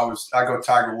 So I go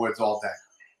Tiger Woods all day.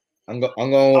 I'm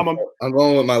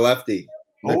going with my lefty.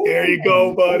 Ooh, there you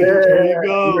go, buddy. There you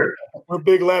go. We're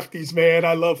big lefties, man.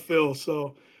 I love Phil.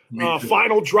 So,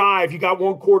 final drive. You got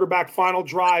one quarterback. Final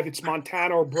drive. It's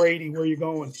Montana or Brady. Where are you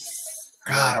going?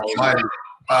 God Almighty.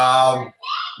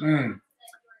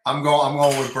 I'm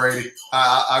going with Brady.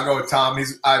 I'll go with Tom.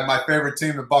 He's my favorite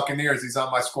team, the Buccaneers. He's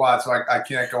on my squad, so I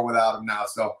can't go without him now.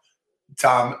 So,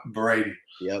 Tom Brady.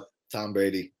 Yep, Tom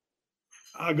Brady.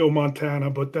 I go Montana,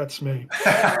 but that's me.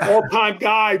 All-time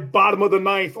guy, bottom of the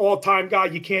ninth, all-time guy.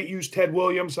 You can't use Ted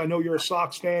Williams. I know you're a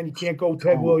Sox fan. You can't go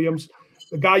Ted Williams.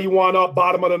 The guy you want up,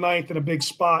 bottom of the ninth in a big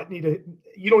spot. You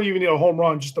don't even need a home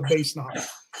run, just a base knock.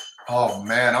 Oh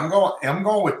man, I'm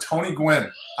going with Tony Gwynn.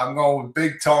 I'm going with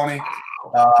Big Tony.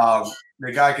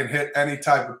 The guy can hit any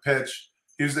type of pitch.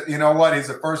 He's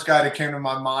the first guy that came to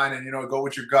my mind. And go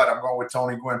with your gut. I'm going with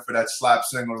Tony Gwynn for that slap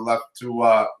single to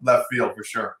left field for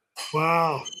sure.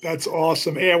 Wow, that's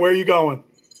awesome. And where are you going?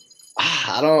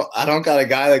 I don't got a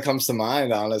guy that comes to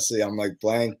mind, honestly. I'm like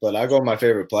blank, but I go with my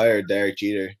favorite player, Derek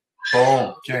Jeter.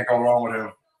 Boom. Can't go wrong with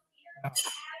him.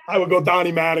 I would go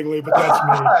Donnie Mattingly, but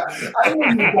that's me. I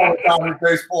knew you go with Donnie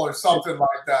Baseball or something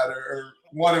like that, or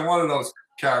one of those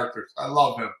characters. I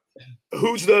love him.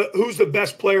 Who's the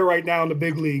best player right now in the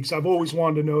big leagues? I've always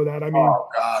wanted to know that. I mean, oh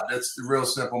God, that's real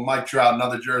simple. Mike Trout,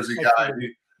 another Jersey guy.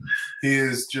 He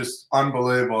is just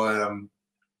unbelievable.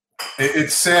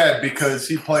 It's sad because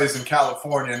he plays in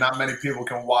California. Not many people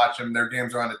can watch him. Their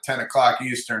games are on at 10 o'clock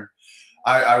Eastern.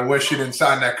 I wish he didn't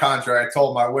sign that contract. I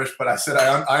told him I wish, but I said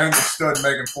I understood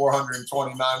making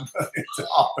 $429 million.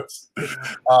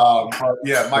 But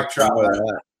yeah, Mike Trout.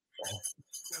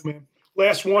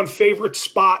 Last one, favorite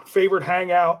spot, favorite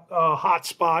hangout, hot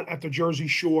spot at the Jersey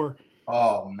Shore.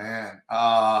 Oh man.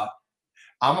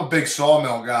 I'm a big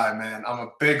Sawmill guy, man. I'm a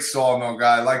big Sawmill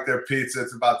guy. I like their pizza.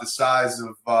 It's about the size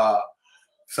of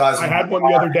I had one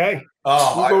the other day.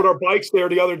 Oh, we rode our bikes there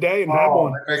the other day and had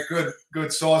one. They make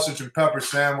good sausage and pepper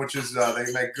sandwiches.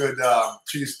 They make good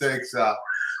cheesesteaks.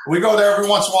 We go there every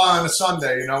once in a while on a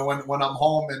Sunday, when I'm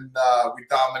home, and we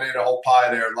dominate a whole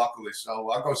pie there, luckily. So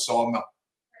I'll go Sawmill.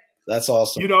 That's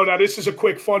awesome. Now this is a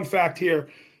quick fun fact here.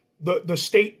 The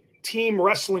state team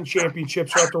wrestling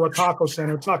championships are at the Rataco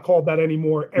Center. It's not called that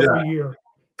anymore every year.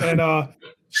 And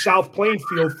South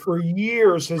Plainfield for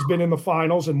years has been in the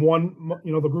finals and won,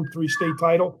 the Group 3 state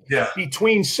title. Yeah.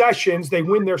 Between sessions, they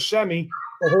win their semi.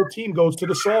 The whole team goes to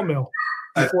the Sawmill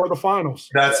before the finals.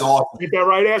 That's awesome. Get that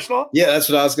right, Ashnaw? Yeah, that's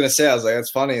what I was going to say. I was like,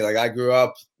 that's funny. Like, I grew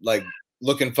up, like,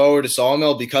 looking forward to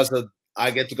Sawmill because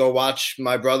I get to go watch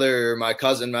my brother or my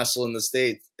cousin wrestle in the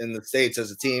States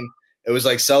as a team. It was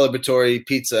like celebratory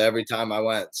pizza every time I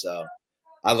went. So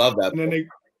I love that.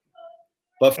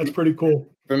 That's pretty cool.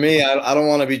 For me, I don't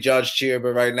want to be judged here,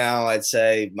 but right now I'd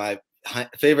say my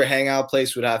favorite hangout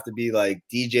place would have to be like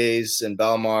DJ's in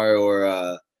Belmar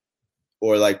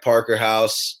or like Parker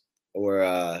House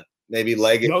or maybe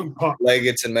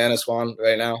Leggett's in Manasquan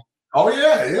right now. Oh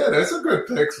yeah, that's a good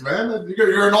picks, man.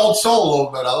 You're an old soul a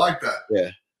little bit. I like that. Yeah.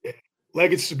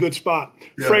 Leggett's a good spot.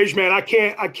 Yeah. Frazier, man, I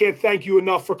can't thank you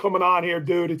enough for coming on here,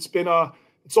 dude. It's been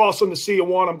it's awesome to see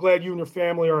you. I'm glad you and your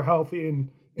family are healthy and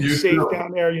safe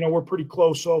down there. You know, we're pretty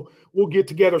close, so we'll get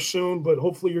together soon, but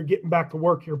hopefully you're getting back to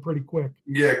work here pretty quick.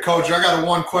 Yeah, Coach, I got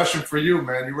one question for you,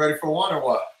 man. You ready for one or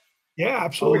what? Yeah,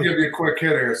 absolutely. Let me give you a quick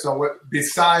hit here. So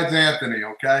besides Anthony,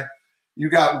 okay, you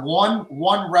got one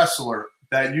wrestler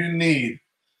that you need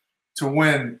to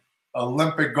win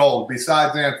Olympic gold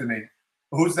besides Anthony.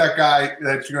 Who's that guy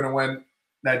that you're going to win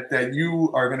that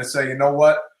you are going to say, you know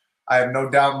what? I have no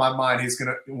doubt in my mind he's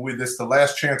going to – with this the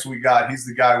last chance we got, he's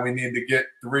the guy we need to get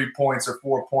 3 points or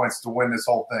 4 points to win this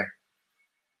whole thing.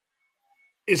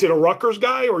 Is it a Rutgers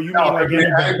guy or you mean like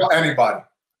anybody?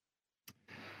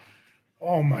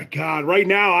 Oh, my God. Right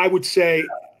now I would say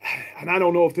 – and I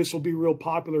don't know if this will be real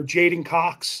popular, Jaden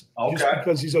Cox. Okay. Just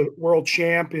because he's a world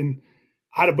champ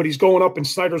but he's going up in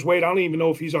Snyder's weight. I don't even know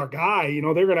if he's our guy. You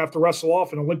know, they're going to have to wrestle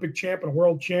off an Olympic champ and a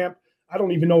world champ. I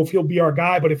don't even know if he'll be our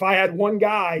guy, but if I had one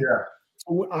guy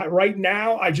right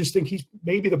now, I just think he's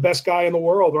maybe the best guy in the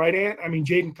world, right, Ant? I mean,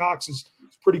 Jaden Cox is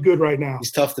pretty good right now.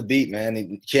 He's tough to beat, man.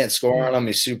 You can't score on him.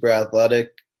 He's super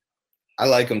athletic. I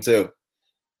like him too.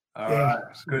 All right.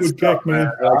 Good stuff, pick,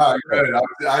 man. All right, good.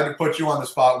 I had to put you on the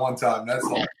spot one time. That's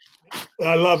all.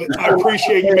 I love it. I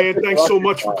appreciate you, man. Thanks so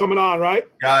much for coming on, right?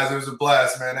 Guys, it was a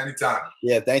blast, man. Anytime.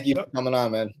 Yeah, thank you for coming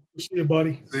on, man. See you,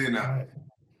 buddy. See you now.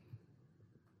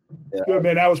 Yeah. Good,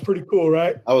 man. That was pretty cool,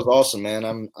 right? That was awesome, man.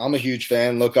 I'm a huge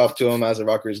fan. Look up to him as a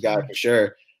Rutgers guy for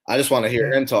sure. I just want to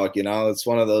hear him talk. You know, it's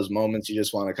one of those moments you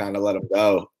just want to kind of let him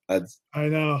go. I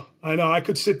know. I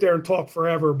could sit there and talk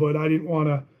forever, but I didn't want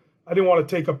to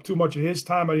take up too much of his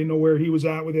time. I didn't know where he was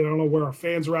at with it. I don't know where our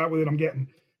fans are at with it. I'm getting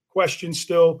questions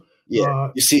still.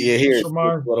 Yeah, you hear it a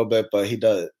little bit, but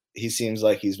he seems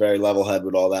like he's very level-headed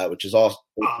with all that, which is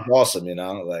awesome. You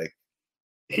know, like.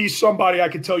 He's somebody I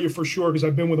can tell you for sure because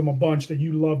I've been with him a bunch that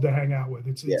you love to hang out with.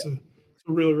 It's a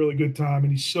really, really good time,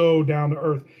 and he's so down to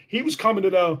earth. We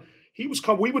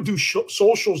would do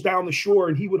socials down the shore,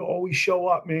 and he would always show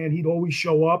up, man. He'd always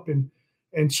show up and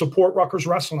support Rutgers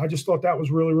wrestling. I just thought that was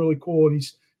really, really cool, and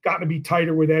he's gotten to be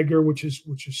tighter with Edgar, which is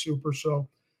super. So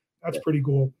that's pretty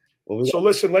cool. Well, so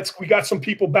listen, we got some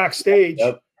people backstage.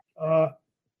 Yep.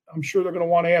 I'm sure they're going to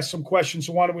want to ask some questions.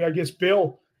 So why don't we? I guess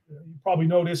Bill. You probably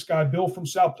know this guy, Bill from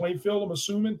South Plainfield, I'm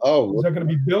assuming. Oh. Is that going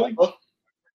to be Billy?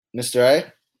 Mr.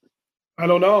 A? I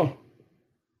don't know.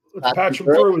 Let's patch him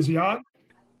through. Is he on?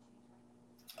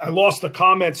 I lost the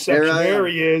comment section. There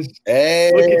he is.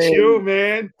 Hey. Look at you,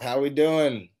 man. How we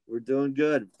doing? We're doing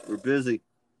good. We're busy.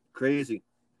 Crazy.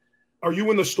 Are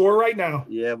you in the store right now?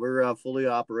 Yeah, we're fully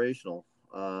operational.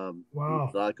 Wow.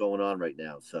 There's a lot going on right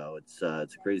now, so it's a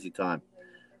crazy time.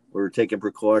 We're taking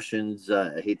precautions.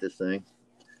 I hate this thing.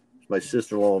 My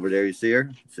sister-in-law over there. You see her?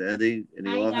 Sandy? Any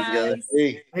love together?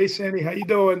 Hey, Sandy. How you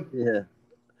doing? Yeah.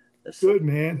 Good,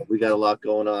 man. We got a lot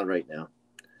going on right now.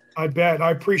 I bet.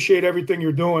 I appreciate everything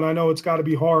you're doing. I know it's got to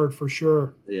be hard for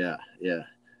sure. Yeah.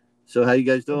 So how you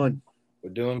guys doing?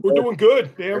 We're doing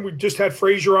good, man. We just had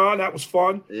Frazier on. That was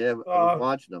fun. Yeah, we're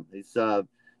watching him. He's and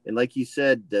like you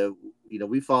said,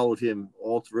 we followed him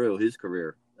all through his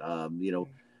career.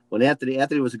 When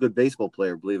Anthony was a good baseball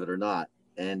player, believe it or not.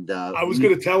 And I was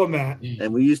going to tell him that.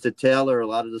 And we used to tailor a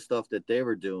lot of the stuff that they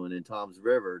were doing in Tom's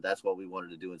River. That's what we wanted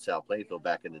to do in South Plainfield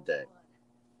back in the day.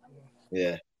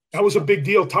 Yeah. That was a big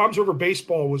deal. Tom's River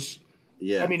baseball was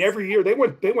Yeah. I mean, every year they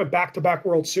went back-to-back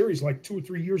World Series like 2 or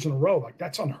 3 years in a row. Like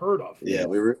that's unheard of. Yeah,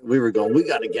 we were going, we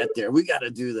got to get there. We got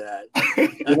to do that.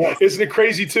 Isn't it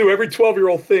crazy too? Every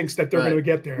 12-year-old thinks that they're going to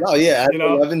get there. No, yeah. As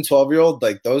 11, 12-year-old,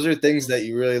 like those are things that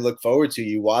you really look forward to.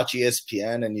 You watch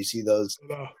ESPN and you see those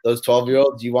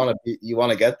 12-year-olds. You want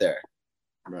to get there.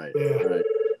 Right. Yeah. Right.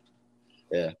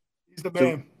 Yeah. He's the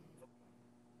man.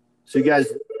 So you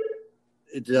guys,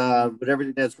 with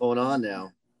everything that's going on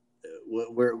now,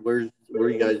 where are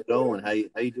you guys going? How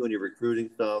you doing your recruiting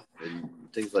stuff and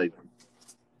things like?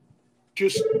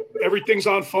 Just everything's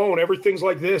on phone. Everything's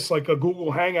like this, like a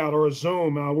Google Hangout or a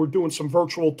Zoom. We're doing some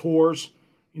virtual tours.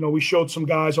 We showed some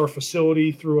guys our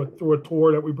facility through a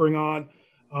tour that we bring on.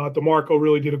 DeMarco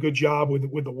really did a good job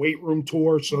with the weight room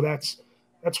tour, so that's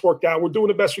worked out. We're doing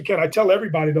the best we can. I tell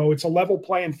everybody though, it's a level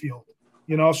playing field.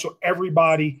 So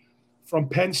everybody from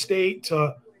Penn State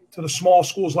to the small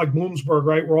schools like Bloomsburg,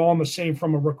 right? We're all in the same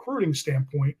from a recruiting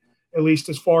standpoint, at least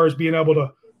as far as being able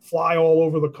to fly all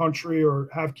over the country or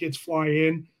have kids fly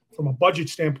in. from a budget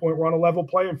standpoint, we're on a level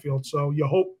playing field. So you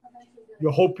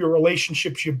hope your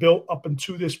relationships you built up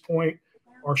until this point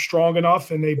are strong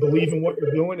enough and they believe in what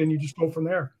you're doing, and you just go from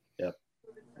there. Yeah.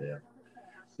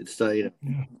 It's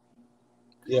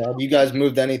Yeah. Have you guys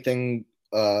moved any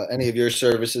of your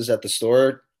services at the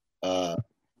store?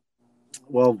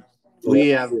 Well, we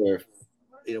have,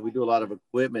 we do a lot of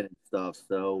equipment and stuff.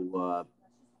 So,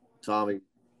 Tommy,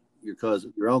 your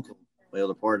cousin, your uncle, my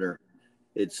other partner,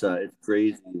 it's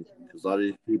crazy because a lot of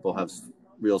these people have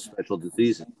real special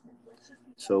diseases.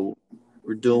 So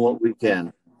we're doing what we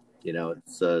can.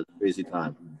 It's a crazy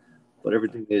time, but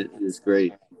everything is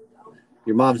great.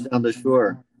 Your mom's down the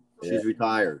shore. She's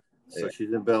retired. So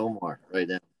she's in Belmar right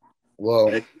now.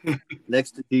 Well,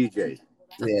 next to DJ.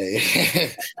 Yeah.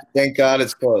 Thank God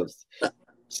it's closed.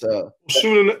 So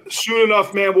soon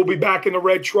enough, man, we'll be back in the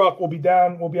red truck. We'll be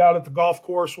out at the golf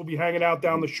course. We'll be hanging out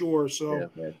down the shore.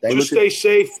 So just stay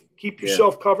safe. Keep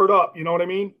yourself covered up. You know what I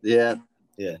mean? Yeah.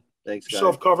 Thanks, guys.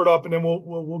 Yourself covered up, and then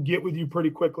we'll get with you pretty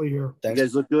quickly here. Thanks. You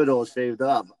guys look good, all shaved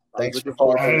up. Thanks for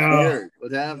calling.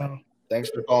 What happened? Thanks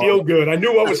for calling. Feel good. I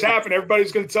knew what was happening.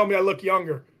 Everybody's going to tell me I look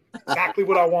younger. Exactly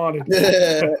what I wanted.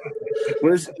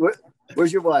 Where's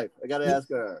your wife? I got to ask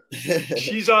her.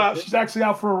 She's actually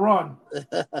out for a run.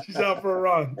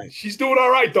 She's doing all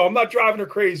right, though. I'm not driving her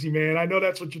crazy, man. I know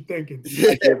that's what you're thinking.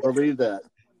 I can't believe that.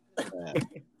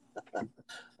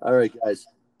 All right, guys.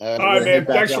 All right, man.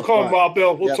 Thanks for calling, Bob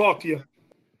Bill. We'll talk to you.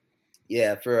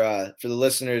 Yeah, for the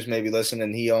listeners maybe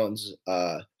listening, he's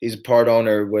a part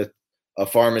owner with a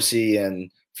pharmacy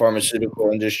and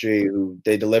pharmaceutical industry who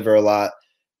they deliver a lot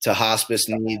to hospice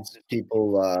needs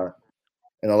people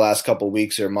in the last couple of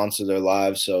weeks or months of their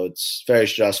lives. So it's a very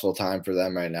stressful time for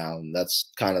them right now. And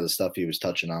that's kind of the stuff he was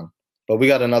touching on. But we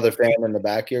got another fan in the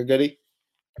back here, Goody.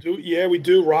 Yeah, we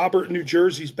do. Robert in New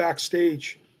Jersey's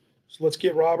backstage. So let's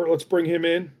get Robert. Let's bring him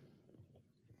in.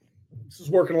 This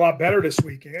is working a lot better this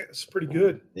week. It's pretty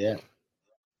good. Yeah.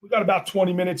 We got about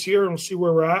 20 minutes here, and we'll see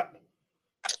where we're at.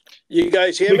 You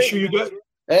guys hear me? Make sure you got.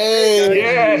 Hey.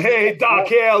 Yeah. Hey, Doc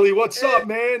Haley. What's up,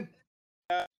 man?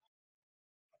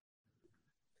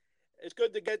 It's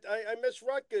good to get. I miss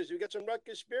Rutgers. We got some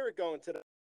Rutgers spirit going today.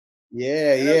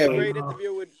 Yeah. Great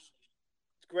interview with.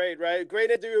 It's great, right?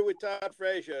 Great interview with Todd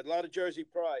Frazier. A lot of Jersey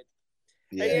pride.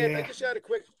 Yeah. Hey, Ann, I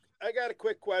got a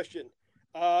quick question.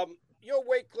 Your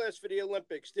weight class for the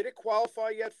Olympics, did it qualify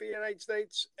yet for the United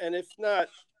States? And if not,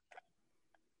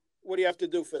 what do you have to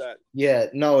do for that? Yeah,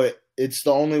 no, it's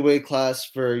the only weight class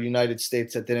for United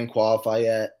States that didn't qualify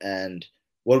yet. And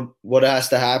what has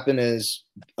to happen is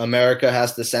America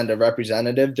has to send a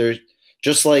representative. There's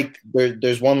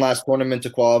one last tournament to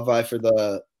qualify for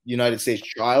the United States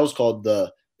trials called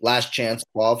the Last Chance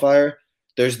Qualifier.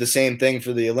 There's the same thing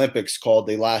for the Olympics called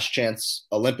the Last Chance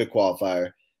Olympic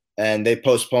Qualifier. And they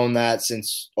postponed that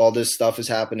since all this stuff is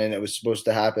happening. It was supposed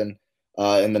to happen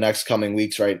in the next coming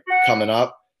weeks, coming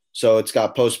up. So it's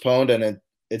got postponed, and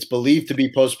it's believed to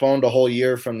be postponed a whole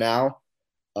year from now.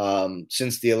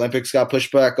 Since the Olympics got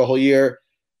pushed back a whole year,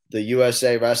 the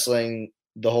USA Wrestling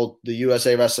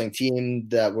team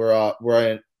that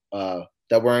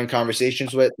we're in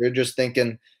conversations with, they're just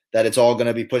thinking that it's all going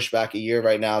to be pushed back a year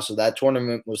right now. So that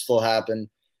tournament will still happen.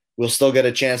 We'll still get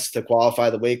a chance to qualify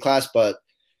the weight class, but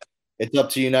it's up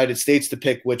to United States to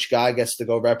pick which guy gets to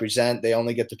go represent. They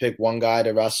only get to pick one guy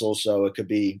to wrestle, so it could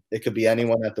be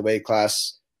anyone at the weight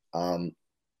class.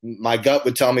 My gut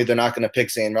would tell me they're not going to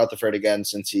pick Zane Rutherford again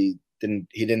since he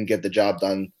didn't get the job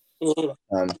done.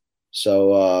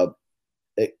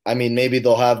 Maybe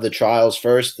they'll have the trials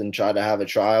first and try to have a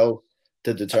trial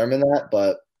to determine that.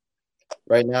 But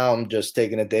right now, I'm just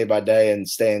taking it day by day and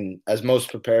staying as most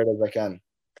prepared as I can.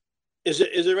 Is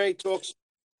there any talks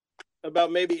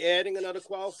about maybe adding another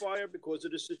qualifier because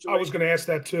of the situation? I was going to ask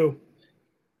that too.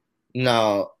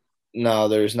 No,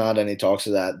 there's not any talks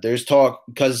of that. There's talk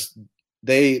because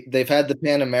they've had the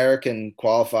Pan American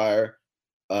qualifier,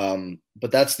 but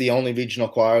that's the only regional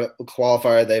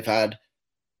qualifier they've had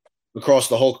across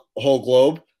the whole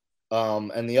globe.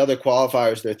 And the other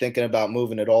qualifiers, they're thinking about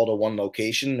moving it all to one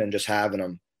location and just having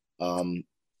them.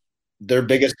 Their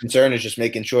biggest concern is just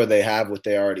making sure they have what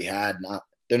they already had.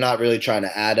 They're not really trying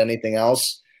to add anything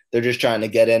else. They're just trying to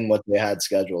get in what they had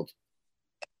scheduled.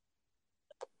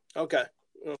 Okay.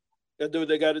 They'll do what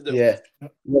they got to do. Yeah.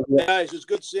 Guys, it's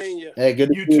good seeing you. Hey, good.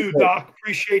 You too, Doc.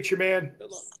 Appreciate you, man.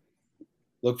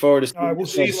 Look forward to seeing you. All right, we'll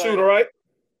see you soon, all right?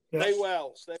 Yeah.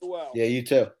 Stay well. Yeah, you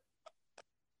too.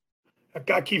 That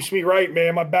guy keeps me right,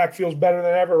 man. My back feels better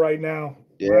than ever right now.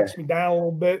 Yeah. Relax me down a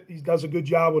little bit. He does a good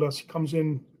job with us. He comes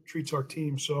in, treats our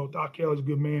team. So Doc Haley's a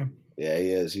good man. Yeah,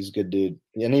 he is. He's a good dude.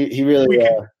 And he really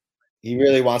He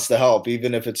really wants to help,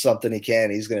 even if it's something he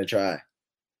can. He's going to try.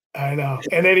 I know.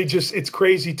 And then it's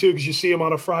crazy too, because you see him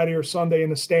on a Friday or Sunday in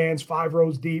the stands, 5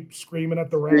 rows deep, screaming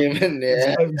at the ref.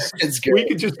 Yeah, it's great. He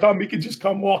could just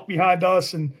come walk behind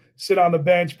us and sit on the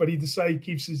bench, but he decided he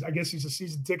keeps his, I guess he's a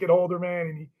season ticket holder, man,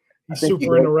 and he's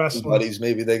super into wrestling. Buddies,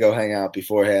 maybe they go hang out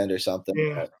beforehand or something.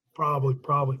 Yeah,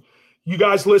 probably. You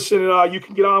guys listen, you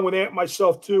can get on with Ant and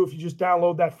myself too if you just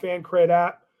download that FanCred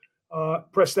app.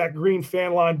 Press that green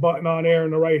fan line button on air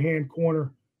in the right-hand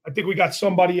corner. I think we got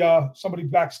somebody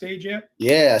backstage yet.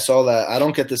 Yeah, I saw that. I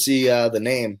don't get to see the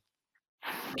name.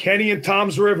 Kenny and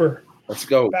Tom's River. Let's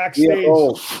go. Backstage.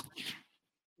 Theobald.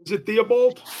 Is it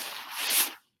Theobald?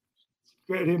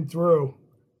 Get him through.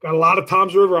 Got a lot of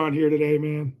Tom's River on here today,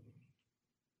 man.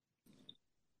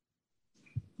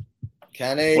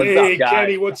 Kenny. Hey,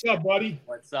 Kenny, what's up, buddy?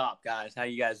 What's up, guys? How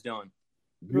you guys doing?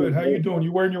 Good. How you doing?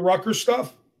 You wearing your Rutgers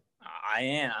stuff? I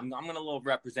am. I'm going to little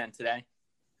represent today.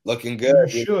 Looking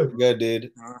good. You should. Good,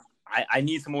 dude. I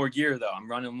need some more gear, though. I'm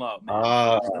running low,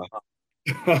 man.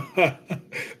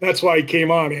 That's why he came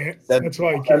on, man. That's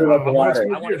why he came on. I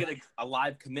want to get a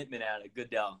live commitment out of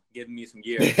Goodell, giving me some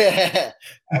gear.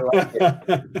 I like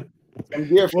it. Some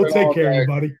gear we'll take care of you,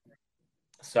 buddy.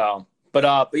 So,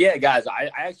 but yeah, guys, I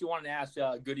actually wanted to ask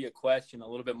Goody a question a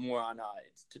little bit more on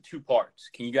it's to 2 parts.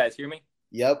 Can you guys hear me?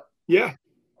 Yep. Yeah.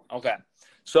 Okay.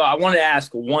 So I want to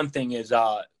ask one thing is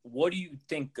what do you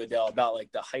think, Goodell, about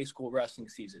like the high school wrestling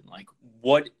season? Like,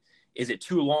 what is it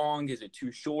too long? Is it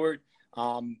too short?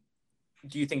 Do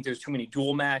you think there's too many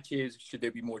dual matches? Should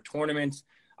there be more tournaments?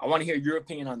 I want to hear your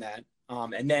opinion on that.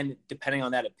 And then depending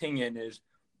on that opinion is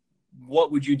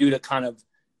what would you do to kind of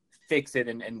fix it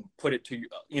and put it to,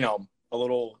 a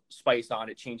little spice on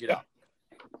it, change it up?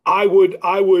 I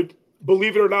would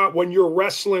believe it or not, when you're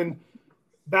wrestling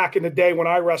back in the day when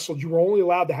I wrestled, you were only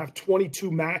allowed to have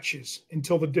 22 matches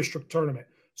until the district tournament.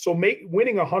 So having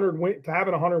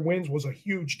 100 wins was a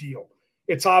huge deal.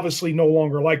 It's obviously no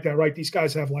longer like that, right? These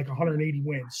guys have like 180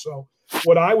 wins. So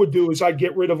what I would do is I'd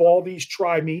get rid of all these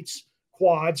tri-meets,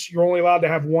 quads. You're only allowed to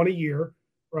have one a year,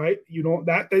 right?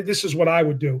 This is what I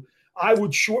would do. I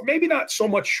would maybe not so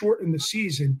much shorten the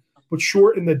season, but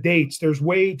shorten the dates. There's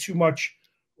way too much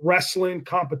wrestling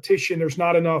competition. There's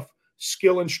not enough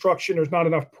skill instruction. There's not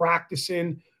enough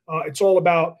practicing. It's all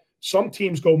about some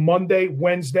teams go Monday,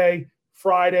 Wednesday,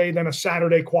 Friday, then a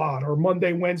Saturday quad, or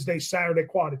Monday, Wednesday, Saturday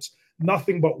quad. It's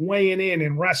nothing but weighing in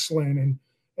and wrestling.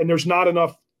 And there's not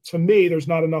enough, to me, there's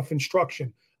not enough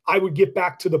instruction. I would get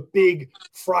back to the big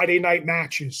Friday night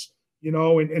matches, and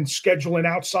scheduling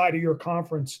outside of your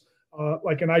conference.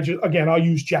 I'll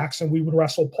use Jackson. We would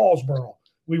wrestle Paulsboro.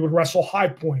 We would wrestle High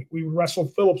Point. We would wrestle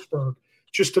Phillipsburg,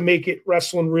 just to make it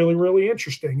wrestling really, really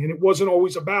interesting. And it wasn't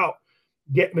always about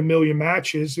getting a million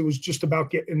matches. It was just about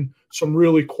getting some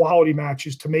really quality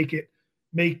matches to make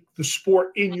the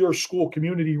sport in your school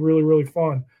community really, really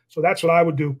fun. So that's what I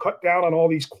would do. Cut down on all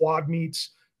these quad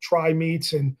meets, tri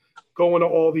meets, and go into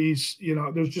all these,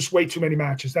 there's just way too many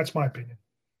matches. That's my opinion.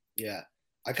 Yeah.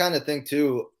 I kind of think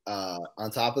too,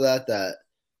 on top of that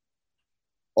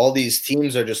all these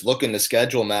teams are just looking to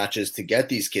schedule matches to get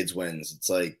these kids wins.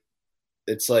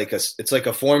 It's like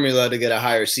a formula to get a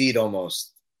higher seed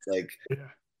almost.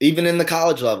 Even in the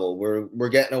college level, we're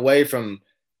getting away from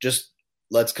just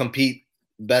let's compete,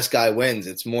 best guy wins.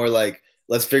 It's more like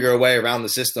let's figure a way around the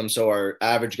system so our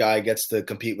average guy gets to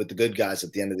compete with the good guys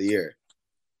at the end of the year.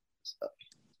 So.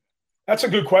 That's a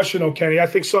good question, though, Kenny. I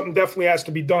think something definitely has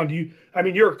to be done.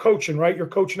 You're coaching, right? You're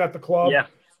coaching at the club. Yeah.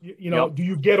 Yep. Do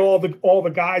you get all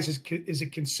the guys? Is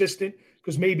it consistent?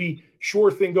 Because maybe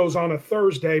Shore thing goes on a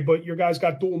Thursday, but your guys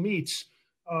got dual meets.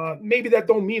 Maybe that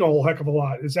don't mean a whole heck of a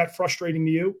lot. Is that frustrating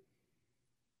to you?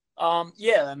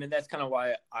 Yeah, that's kind of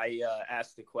why I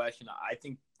asked the question. I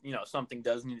think, something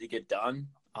does need to get done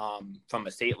from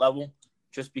a state level,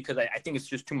 just because I think it's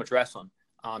just too much wrestling,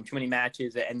 too many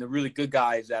matches, and the really good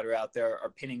guys that are out there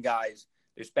are pinning guys.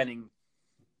 They're spending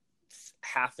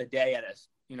half a day at a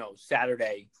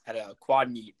Saturday at a quad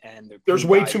meet, and there's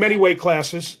way too many weight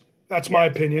classes. That's my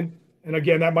opinion. And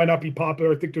again, that might not be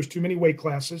popular. I think there's too many weight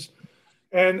classes.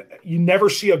 And you never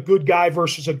see a good guy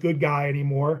versus a good guy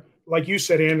anymore. Like you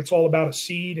said, Ann, it's all about a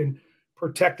seed and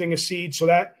protecting a seed. So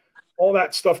all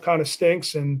that stuff kind of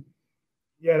stinks. And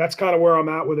yeah, that's kind of where I'm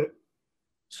at with it.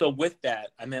 So with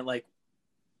that,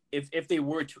 if they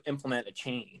were to implement a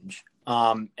change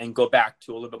and go back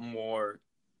to a little bit more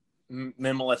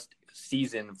minimalist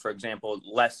season, for example,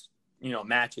 less,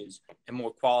 matches and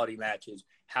more quality matches,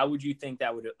 how would you think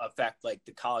that would affect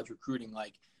the college recruiting?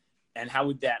 And how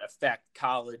would that affect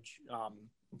college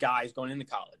guys going into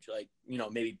college?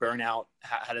 Maybe burnout.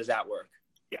 How does that work?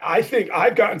 I think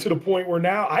I've gotten to the point where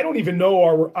now I don't even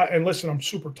know and listen, I'm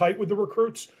super tight with the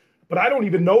recruits, but I don't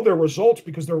even know their results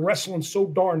because they're wrestling so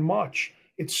darn much.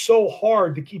 It's so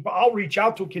hard to keep. I'll reach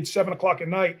out to a kid 7:00 at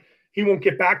night. He won't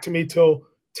get back to me till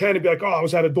 10 and be like, oh, I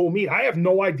was at a dual meet. I have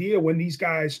no idea when these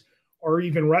guys are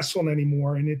even wrestling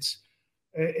anymore. And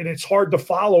it's hard to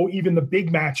follow even the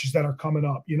big matches that are coming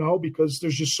up, because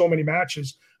there's just so many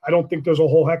matches. I don't think there's a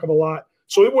whole heck of a lot.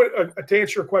 So it would, to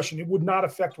answer your question, it would not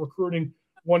affect recruiting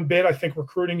one bit. I think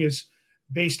recruiting is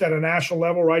based at a national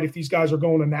level, right? If these guys are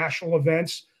going to national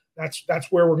events,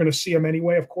 that's where we're going to see them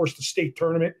anyway. Of course, the state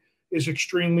tournament is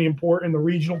extremely important. The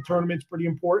regional tournament's pretty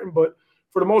important, but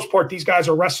for the most part, these guys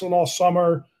are wrestling all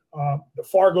summer. The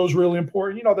Fargo's really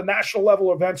important. The national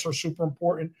level events are super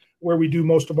important where we do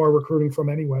most of our recruiting from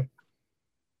anyway.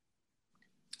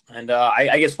 And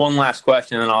I guess one last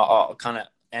question, and I'll kind of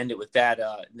end it with that.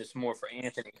 This is more for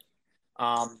Anthony.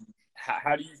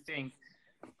 How do you think,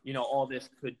 all this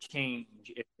could change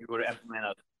if you were to implement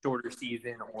a shorter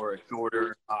season or a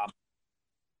shorter,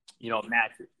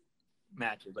 matches?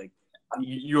 Like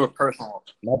your personal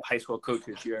high school coach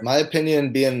this year. My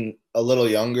opinion, being a little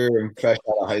younger and fresh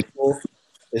out of high school,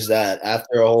 is that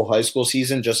after a whole high school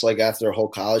season, just like after a whole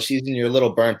college season, you're a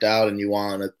little burnt out and you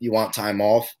want time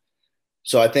off.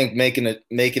 So I think making it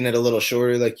a little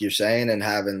shorter, like you're saying, and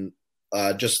having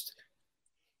just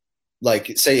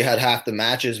like say you had half the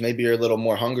matches, maybe you're a little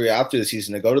more hungry after the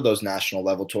season to go to those national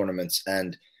level tournaments.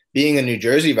 And being a New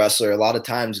Jersey wrestler, a lot of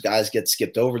times guys get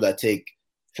skipped over that take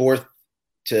 4th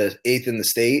to 8th in the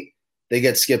state. They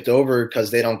get skipped over because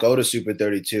they don't go to Super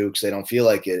 32 because they don't feel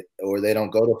like it, or they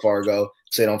don't go to Fargo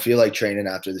because they don't feel like training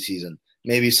after the season.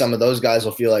 Maybe some of those guys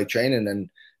will feel like training and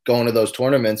going to those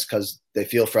tournaments because they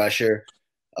feel fresher,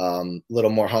 a little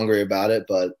more hungry about it.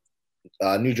 But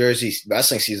New Jersey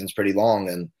wrestling season is pretty long,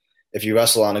 and if you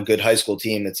wrestle on a good high school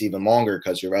team, it's even longer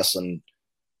because you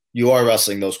are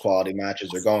wrestling those quality matches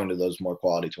or going to those more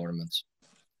quality tournaments.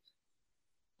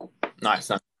 Nice.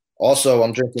 Also,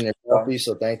 I'm drinking your coffee,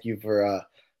 so thank you for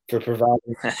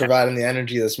providing the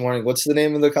energy this morning. What's the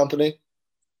name of the company?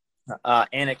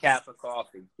 Anna Kappa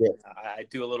Coffee. Yeah. I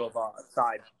do a little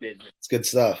side business. It's good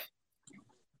stuff.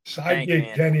 Side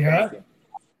gig, Kenny, huh?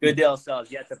 Good deal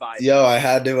sells. Yet to buy. Yo, I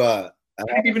had to. I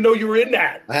didn't even know you were in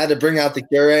that. I had to bring out the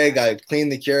Keurig. I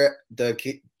cleaned the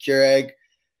Keurig,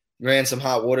 ran some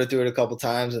hot water through it a couple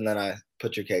times, and then I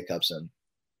put your K-cups in.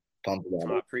 Pumped it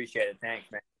out. I appreciate it. Thanks,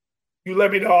 man. You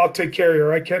let me know. I'll take care of you, all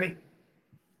right, Kenny?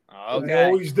 Okay. I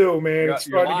always do, man. It's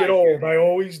starting to get old. I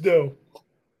always do.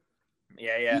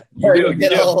 Yeah. You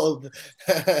get old.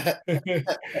 All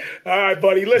right,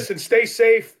 buddy. Listen, stay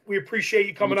safe. We appreciate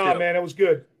you coming on, man. It was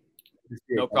good.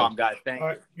 No problem, guys. Thank you. All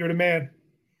right, you're the man.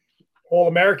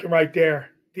 All-American right there.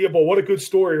 Theobald, what a good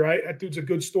story, right? That dude's a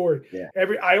good story. Yeah.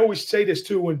 I always say this,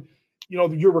 too, when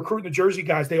you're recruiting the Jersey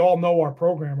guys, they all know our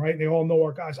program, right? They all know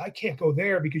our guys. I can't go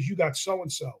there because you got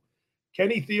so-and-so.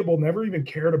 Kenny Theobald never even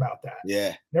cared about that.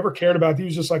 Yeah. Never cared about it. He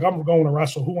was just like, I'm going to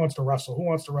wrestle. Who wants to wrestle? Who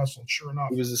wants to wrestle? And sure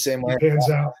enough, He was the same way. Pans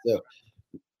out. Too.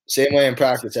 Same way in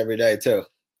practice every day, too.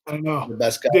 I know. The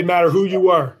best guy. It didn't matter who you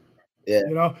were.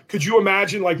 Yeah. Could you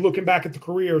imagine, like, looking back at the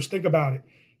careers, think about it.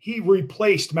 He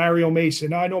replaced Mario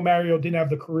Mason. Now, I know Mario didn't have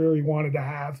the career he wanted to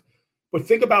have, but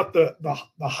think about the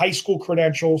high school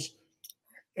credentials,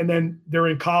 and then they're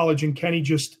in college, and Kenny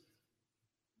just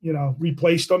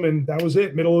replaced them, and that was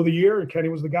it. Middle of the year, and Kenny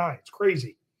was the guy. It's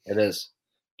crazy. It is,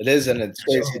 and it's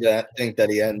crazy to think that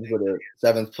he ended with a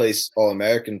 7th place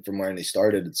All-American from where he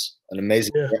started. It's an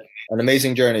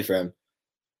amazing journey for him.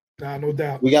 Nah, no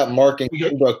doubt. We got Mark and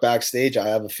Greenbrook backstage. I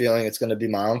have a feeling it's going to be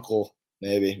my uncle,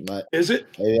 maybe. Is it?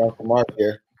 Maybe Uncle Mark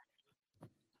here.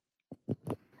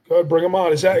 Go ahead, bring him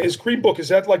on. Is Greenbrook? Is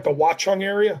that like the Watchung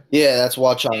area? Yeah, that's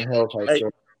Watchung Hill type. Hey,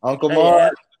 Uncle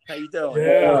Mark. How you doing?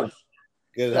 Yeah.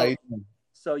 Good. How you doing?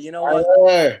 So you know what?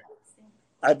 Hey.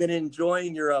 I've been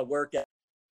enjoying your workout,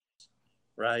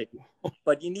 right?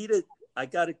 But I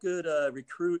got a good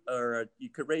recruit, or you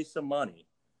could raise some money.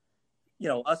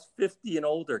 Us 50 and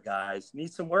older guys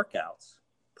need some workouts.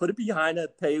 Put it behind a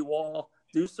paywall,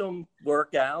 do some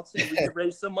workouts, and we can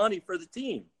raise some money for the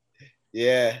team.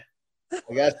 Yeah,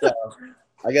 I guess so.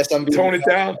 I guess I'm tone it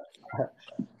down.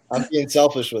 I'm being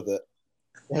selfish with it.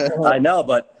 I know,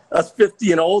 but us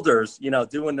 50 and olders,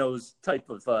 doing those type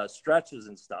of stretches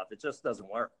and stuff, it just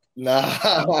doesn't work.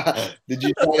 Nah. Did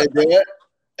you try to do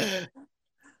it?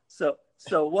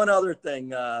 So one other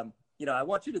thing, I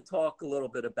want you to talk a little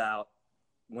bit about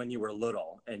when you were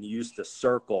little and you used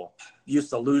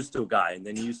to lose to a guy, and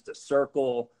then you used to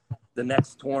circle the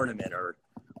next tournament, or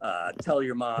tell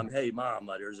your mom, hey, Mom,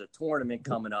 there's a tournament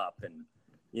coming up. And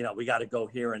we got to go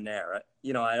here and there.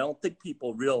 I don't think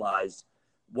people realize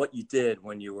what you did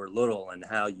when you were little and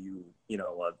how you,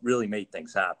 really made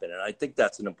things happen. And I think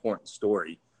that's an important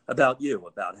story about you,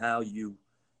 about how you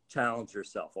challenge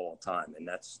yourself all the time. And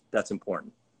that's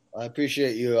important. I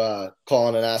appreciate you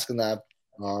calling and asking that.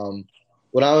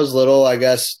 When I was little, I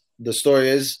guess the story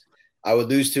is I would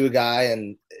lose to a guy,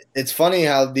 and it's funny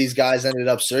how these guys ended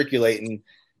up circulating,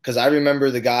 because I remember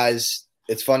the guys.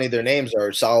 It's funny, their names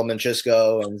are Solomon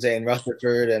Chisco and Zane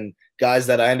Rutherford, and guys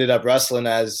that I ended up wrestling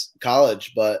as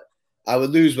college. But I would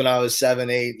lose when I was 7,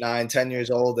 8, 9, 10 years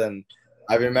old, and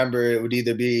I remember it would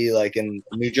either be like in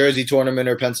a New Jersey tournament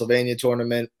or Pennsylvania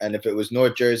tournament, and if it was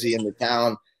North Jersey in the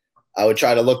town, I would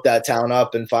try to look that town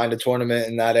up and find a tournament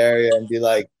in that area and be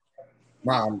like,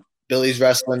 Mom, Billy's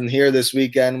wrestling here this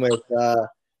weekend with the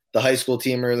high school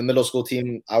team or the middle school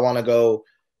team. I want to go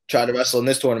try to wrestle in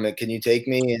this tournament. Can you take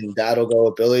me? And Dad will go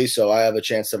with Billy, so I have a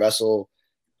chance to wrestle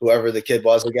whoever the kid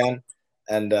was again.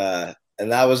 And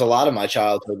that was a lot of my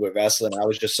childhood with wrestling. I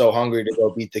was just so hungry to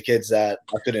go beat the kids that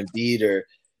I couldn't beat,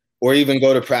 or even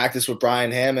go to practice with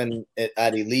Brian Hammond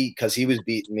at Elite, because he was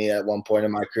beating me at one point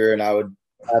in my career, and I would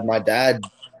have my dad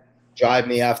drive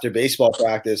me after baseball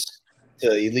practice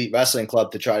to Elite Wrestling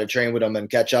Club to try to train with him and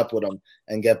catch up with him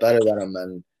and get better than him.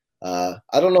 And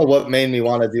I don't know what made me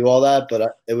want to do all that,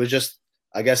 but it was just,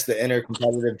 I guess, the inner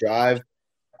competitive drive.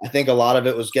 I think a lot of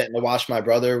it was getting to watch my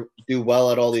brother do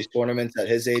well at all these tournaments at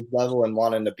his age level and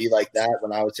wanting to be like that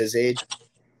when I was his age.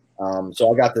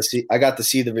 So I got to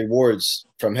see the rewards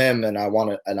from him, and I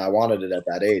wanted it at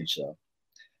that age. So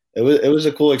it was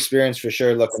a cool experience for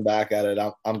sure. Looking back at it,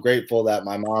 I'm grateful that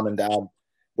my mom and dad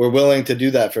were willing to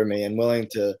do that for me and willing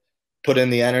to put in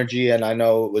the energy. And I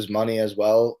know it was money as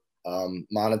well,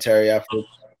 monetary effort,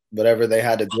 whatever they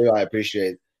had to do. I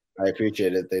appreciate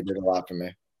it. They did a lot for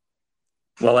me.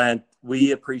 Well, and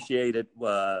we appreciated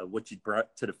what you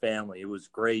brought to the family. It was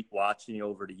great watching you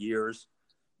over the years,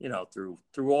 through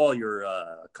all your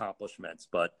accomplishments.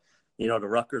 But, the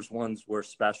Rutgers ones were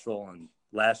special. And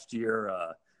last year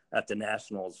at the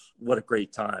Nationals, what a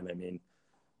great time. I mean,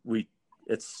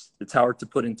 it's hard to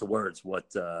put into words what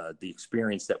the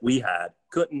experience that we had.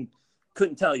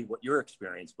 Couldn't tell you what your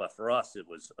experience, but for us, it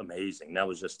was amazing. That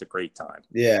was just a great time.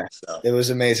 Yeah, so it was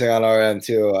amazing on our end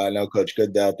too. I know Coach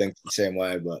Goodell thinks the same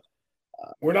way, but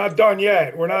we're not done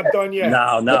yet. We're not done yet.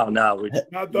 No. We're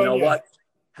not done yet. What?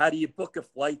 How do you book a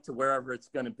flight to wherever it's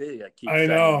going to be? I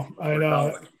know.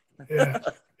 Yeah,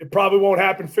 it probably won't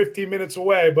happen 15 minutes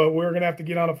away, but we're going to have to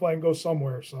get on a flight and go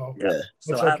somewhere. So yeah,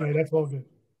 that's okay. That's all good.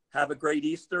 Have a great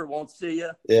Easter. Won't see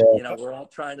you. Yeah. We're all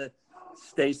trying to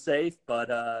stay safe, but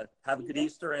have a good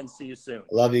Easter and see you soon.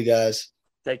 Love you guys.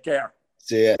 Take care.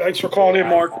 See ya. Thanks for calling in,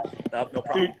 Mark. No problem.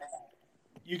 Dude,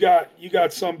 you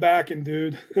got some backing,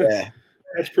 dude. Yeah.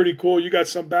 That's pretty cool. You got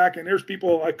some backing. There's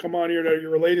people I come on here that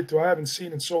you're related to. I haven't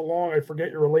seen in so long. I forget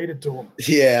you're related to them.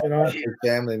 Yeah, your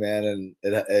family, man, and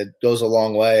it goes a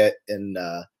long way in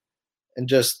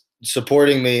just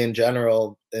supporting me in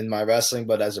general in my wrestling,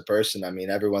 but as a person, I mean,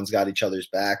 everyone's got each other's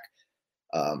back.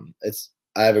 I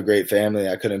have a great family.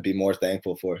 I couldn't be more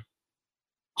thankful for.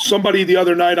 Somebody the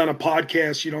other night on a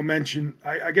podcast, mentioned,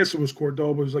 I guess it was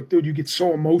Cordoba, was like, dude, you get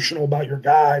so emotional about your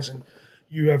guys and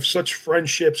you have such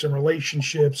friendships and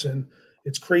relationships, and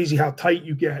it's crazy how tight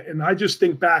you get. And I just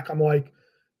think back, I'm like,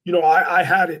 I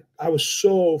had it. I was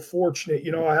so fortunate.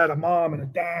 I had a mom and a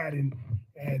dad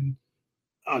and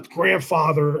a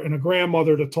grandfather and a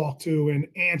grandmother to talk to, and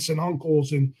aunts and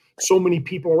uncles, and so many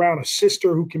people around, a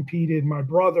sister who competed, my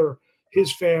brother,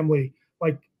 his family.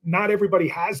 Like, not everybody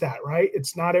has that, right?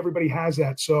 It's not everybody has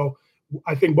that. So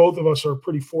I think both of us are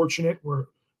pretty fortunate.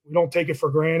 We don't take it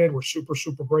for granted. We're super,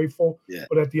 super grateful. Yeah.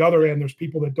 But at the other end, there's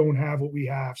people that don't have what we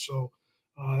have. So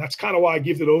that's kind of why I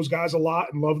give to those guys a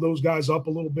lot and love those guys up a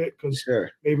little bit, because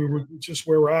maybe we're just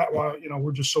where we're at.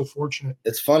 We're just so fortunate.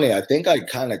 It's funny. I think I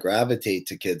kind of gravitate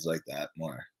to kids like that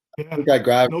more. Yeah. I think I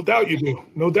gravitate. No doubt you do.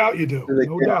 No doubt you do.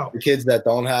 No doubt. The kids that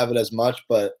don't have it as much,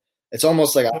 but it's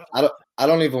almost like I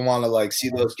don't even want to see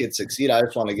those kids succeed. I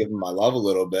just want to give them my love a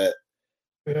little bit.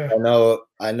 Yeah.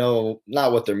 I know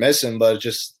not what they're missing, but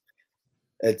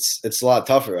it's a lot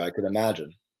tougher, I could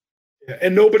imagine. Yeah.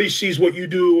 And nobody sees what you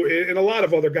do, and a lot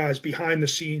of other guys behind the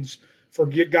scenes for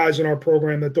guys in our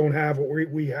program that don't have what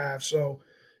we have. So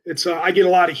it's I get a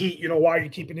lot of heat. Why are you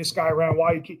keeping this guy around?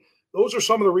 Those are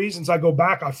some of the reasons I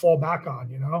fall back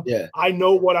on. Yeah. I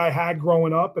know what I had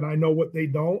growing up, and I know what they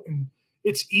don't, and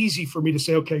it's easy for me to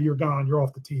say, okay, you're gone, you're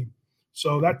off the team.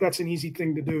 So that's an easy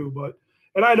thing to do.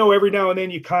 And I know every now and then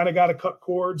you kind of got to cut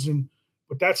cords,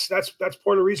 but that's part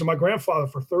of the reason. My grandfather,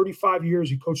 for 35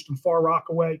 years, he coached in Far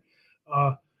Rockaway,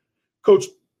 coached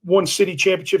won city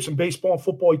championships in baseball and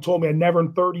football. He told me I never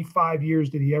in 35 years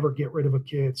did he ever get rid of a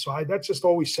kid. So that just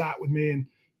always sat with me and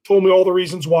told me all the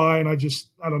reasons why. And I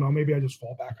don't know, maybe I just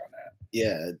fall back on that.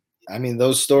 Yeah. I mean,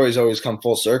 those stories always come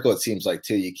full circle, it seems like,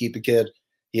 too. You keep a kid,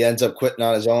 he ends up quitting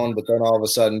on his own, but then all of a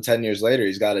sudden, 10 years later,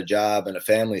 he's got a job and a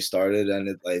family started, and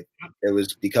it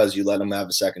was because you let him have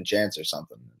a second chance or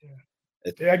something.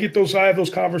 Yeah, I have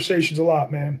those conversations a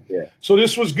lot, man. Yeah. So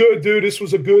this was good, dude. This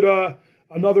was a good,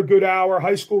 another good hour.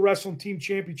 High school wrestling team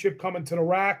championship coming to the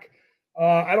rack.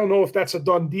 I don't know if that's a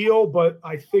done deal, but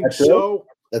I think so.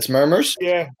 That's Murmurs?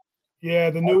 Yeah. Yeah,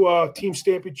 the new team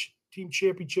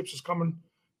championships is coming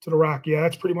to the rack. Yeah,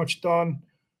 that's pretty much done.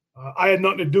 I had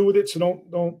nothing to do with it, so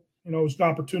don't it's an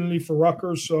opportunity for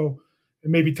Rutgers. So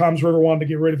and maybe Tom's River wanted to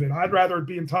get rid of it. I'd rather it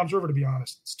be in Tom's River, to be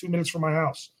honest. It's 2 minutes from my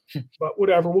house. But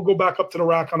whatever, we'll go back up to the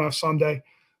rack on a Sunday.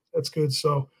 That's good.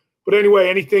 So, but anyway,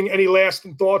 any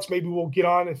lasting thoughts? Maybe we'll get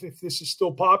on if this is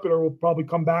still popular. We'll probably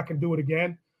come back and do it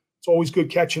again. It's always good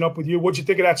catching up with you. What'd you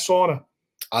think of that sauna?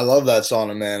 I love that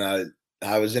sauna, man.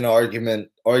 I was in an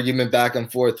argument back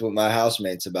and forth with my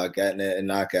housemates about getting it and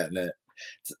not getting it.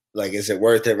 Like, is it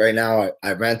worth it right now?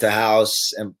 I rent a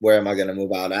house, and where am I going to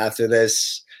move out after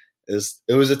this?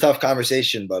 It was a tough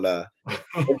conversation, but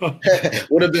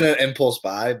would have been an impulse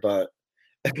buy, but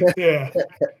yeah,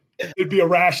 it'd be a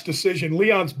rash decision.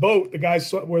 Leon's boat, the guy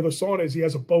where the sauna is, he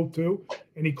has a boat too,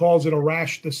 and he calls it a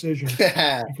rash decision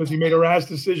because he made a rash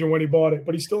decision when he bought it,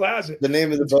 but he still has it. The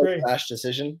name of the boat, Rash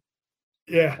Decision.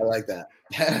 Yeah, I like that.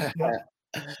 Yeah.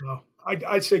 So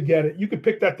I'd say get it. You could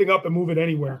pick that thing up and move it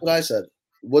anywhere. That's what I said.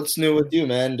 What's new with you,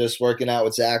 man? Just working out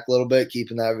with Zach a little bit,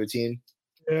 keeping that routine.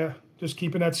 Yeah, just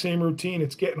keeping that same routine.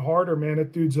 It's getting harder, man.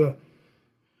 That dude's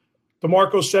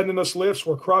DeMarco's sending us lifts.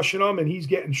 We're crushing them, and he's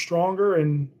getting stronger.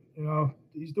 And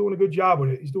he's doing a good job with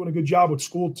it. He's doing a good job with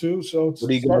school too. So it's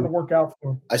starting to work out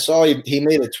for him. I saw he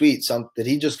made a tweet. Did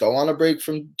he just go on a break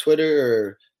from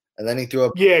Twitter, and then he threw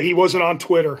up? Yeah, he wasn't on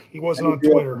Twitter. He wasn't on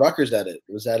Twitter. Rutgers at it.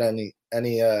 Was that any?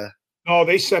 No,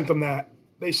 they sent him that.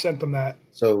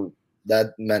 So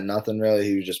that meant nothing really.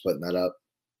 He was just putting that up.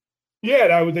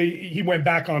 Yeah, he went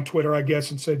back on Twitter, I guess,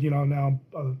 and said, now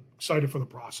I'm excited for the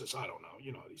process. I don't know.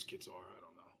 You know how these kids are. I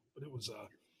don't know. But it was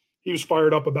he was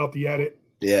fired up about the edit.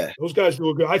 Yeah. Those guys do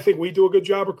a good – I think we do a good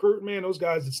job recruiting, man. Those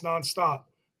guys, it's nonstop.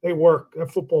 They work.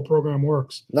 That football program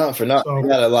works. Not for nothing. So, we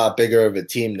got a lot bigger of a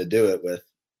team to do it with.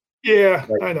 Yeah,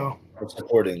 I know.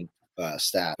 Supporting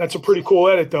staff. That's a pretty cool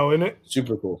edit, though, isn't it?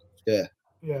 Super cool. Yeah.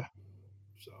 Yeah.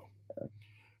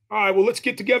 All right, well, let's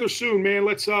get together soon, man.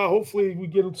 Let's hopefully we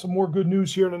get some more good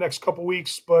news here in the next couple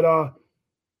weeks. But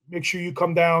make sure you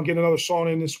come down, get another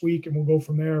sauna in this week, and we'll go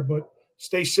from there. But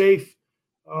stay safe.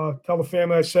 Tell the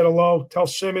family I said hello. Tell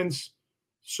Simmons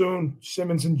soon.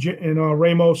 Simmons and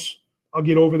Ramos. I'll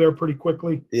get over there pretty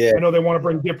quickly. Yeah, I know they want to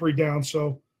bring Dippery down,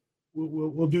 so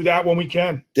we'll do that when we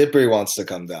can. Dippery wants to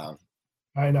come down.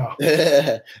 I know.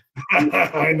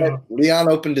 I know. Leon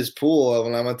opened his pool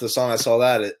when I went to the sauna. I saw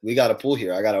that. We got a pool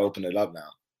here. I got to open it up now.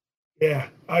 Yeah.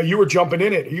 You were jumping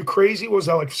in it. Are you crazy? Was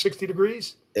that like 60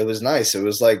 degrees? It was nice. It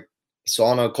was like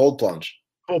sauna cold plunge.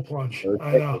 Cold plunge.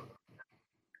 I know.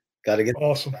 Got to get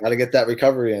awesome. Got to get that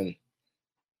recovery in.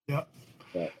 Yeah.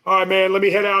 All right, man. Let me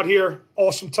head out here.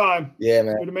 Awesome time. Yeah,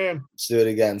 man. You're the man. Let's do it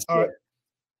again. All right.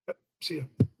 See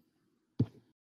you.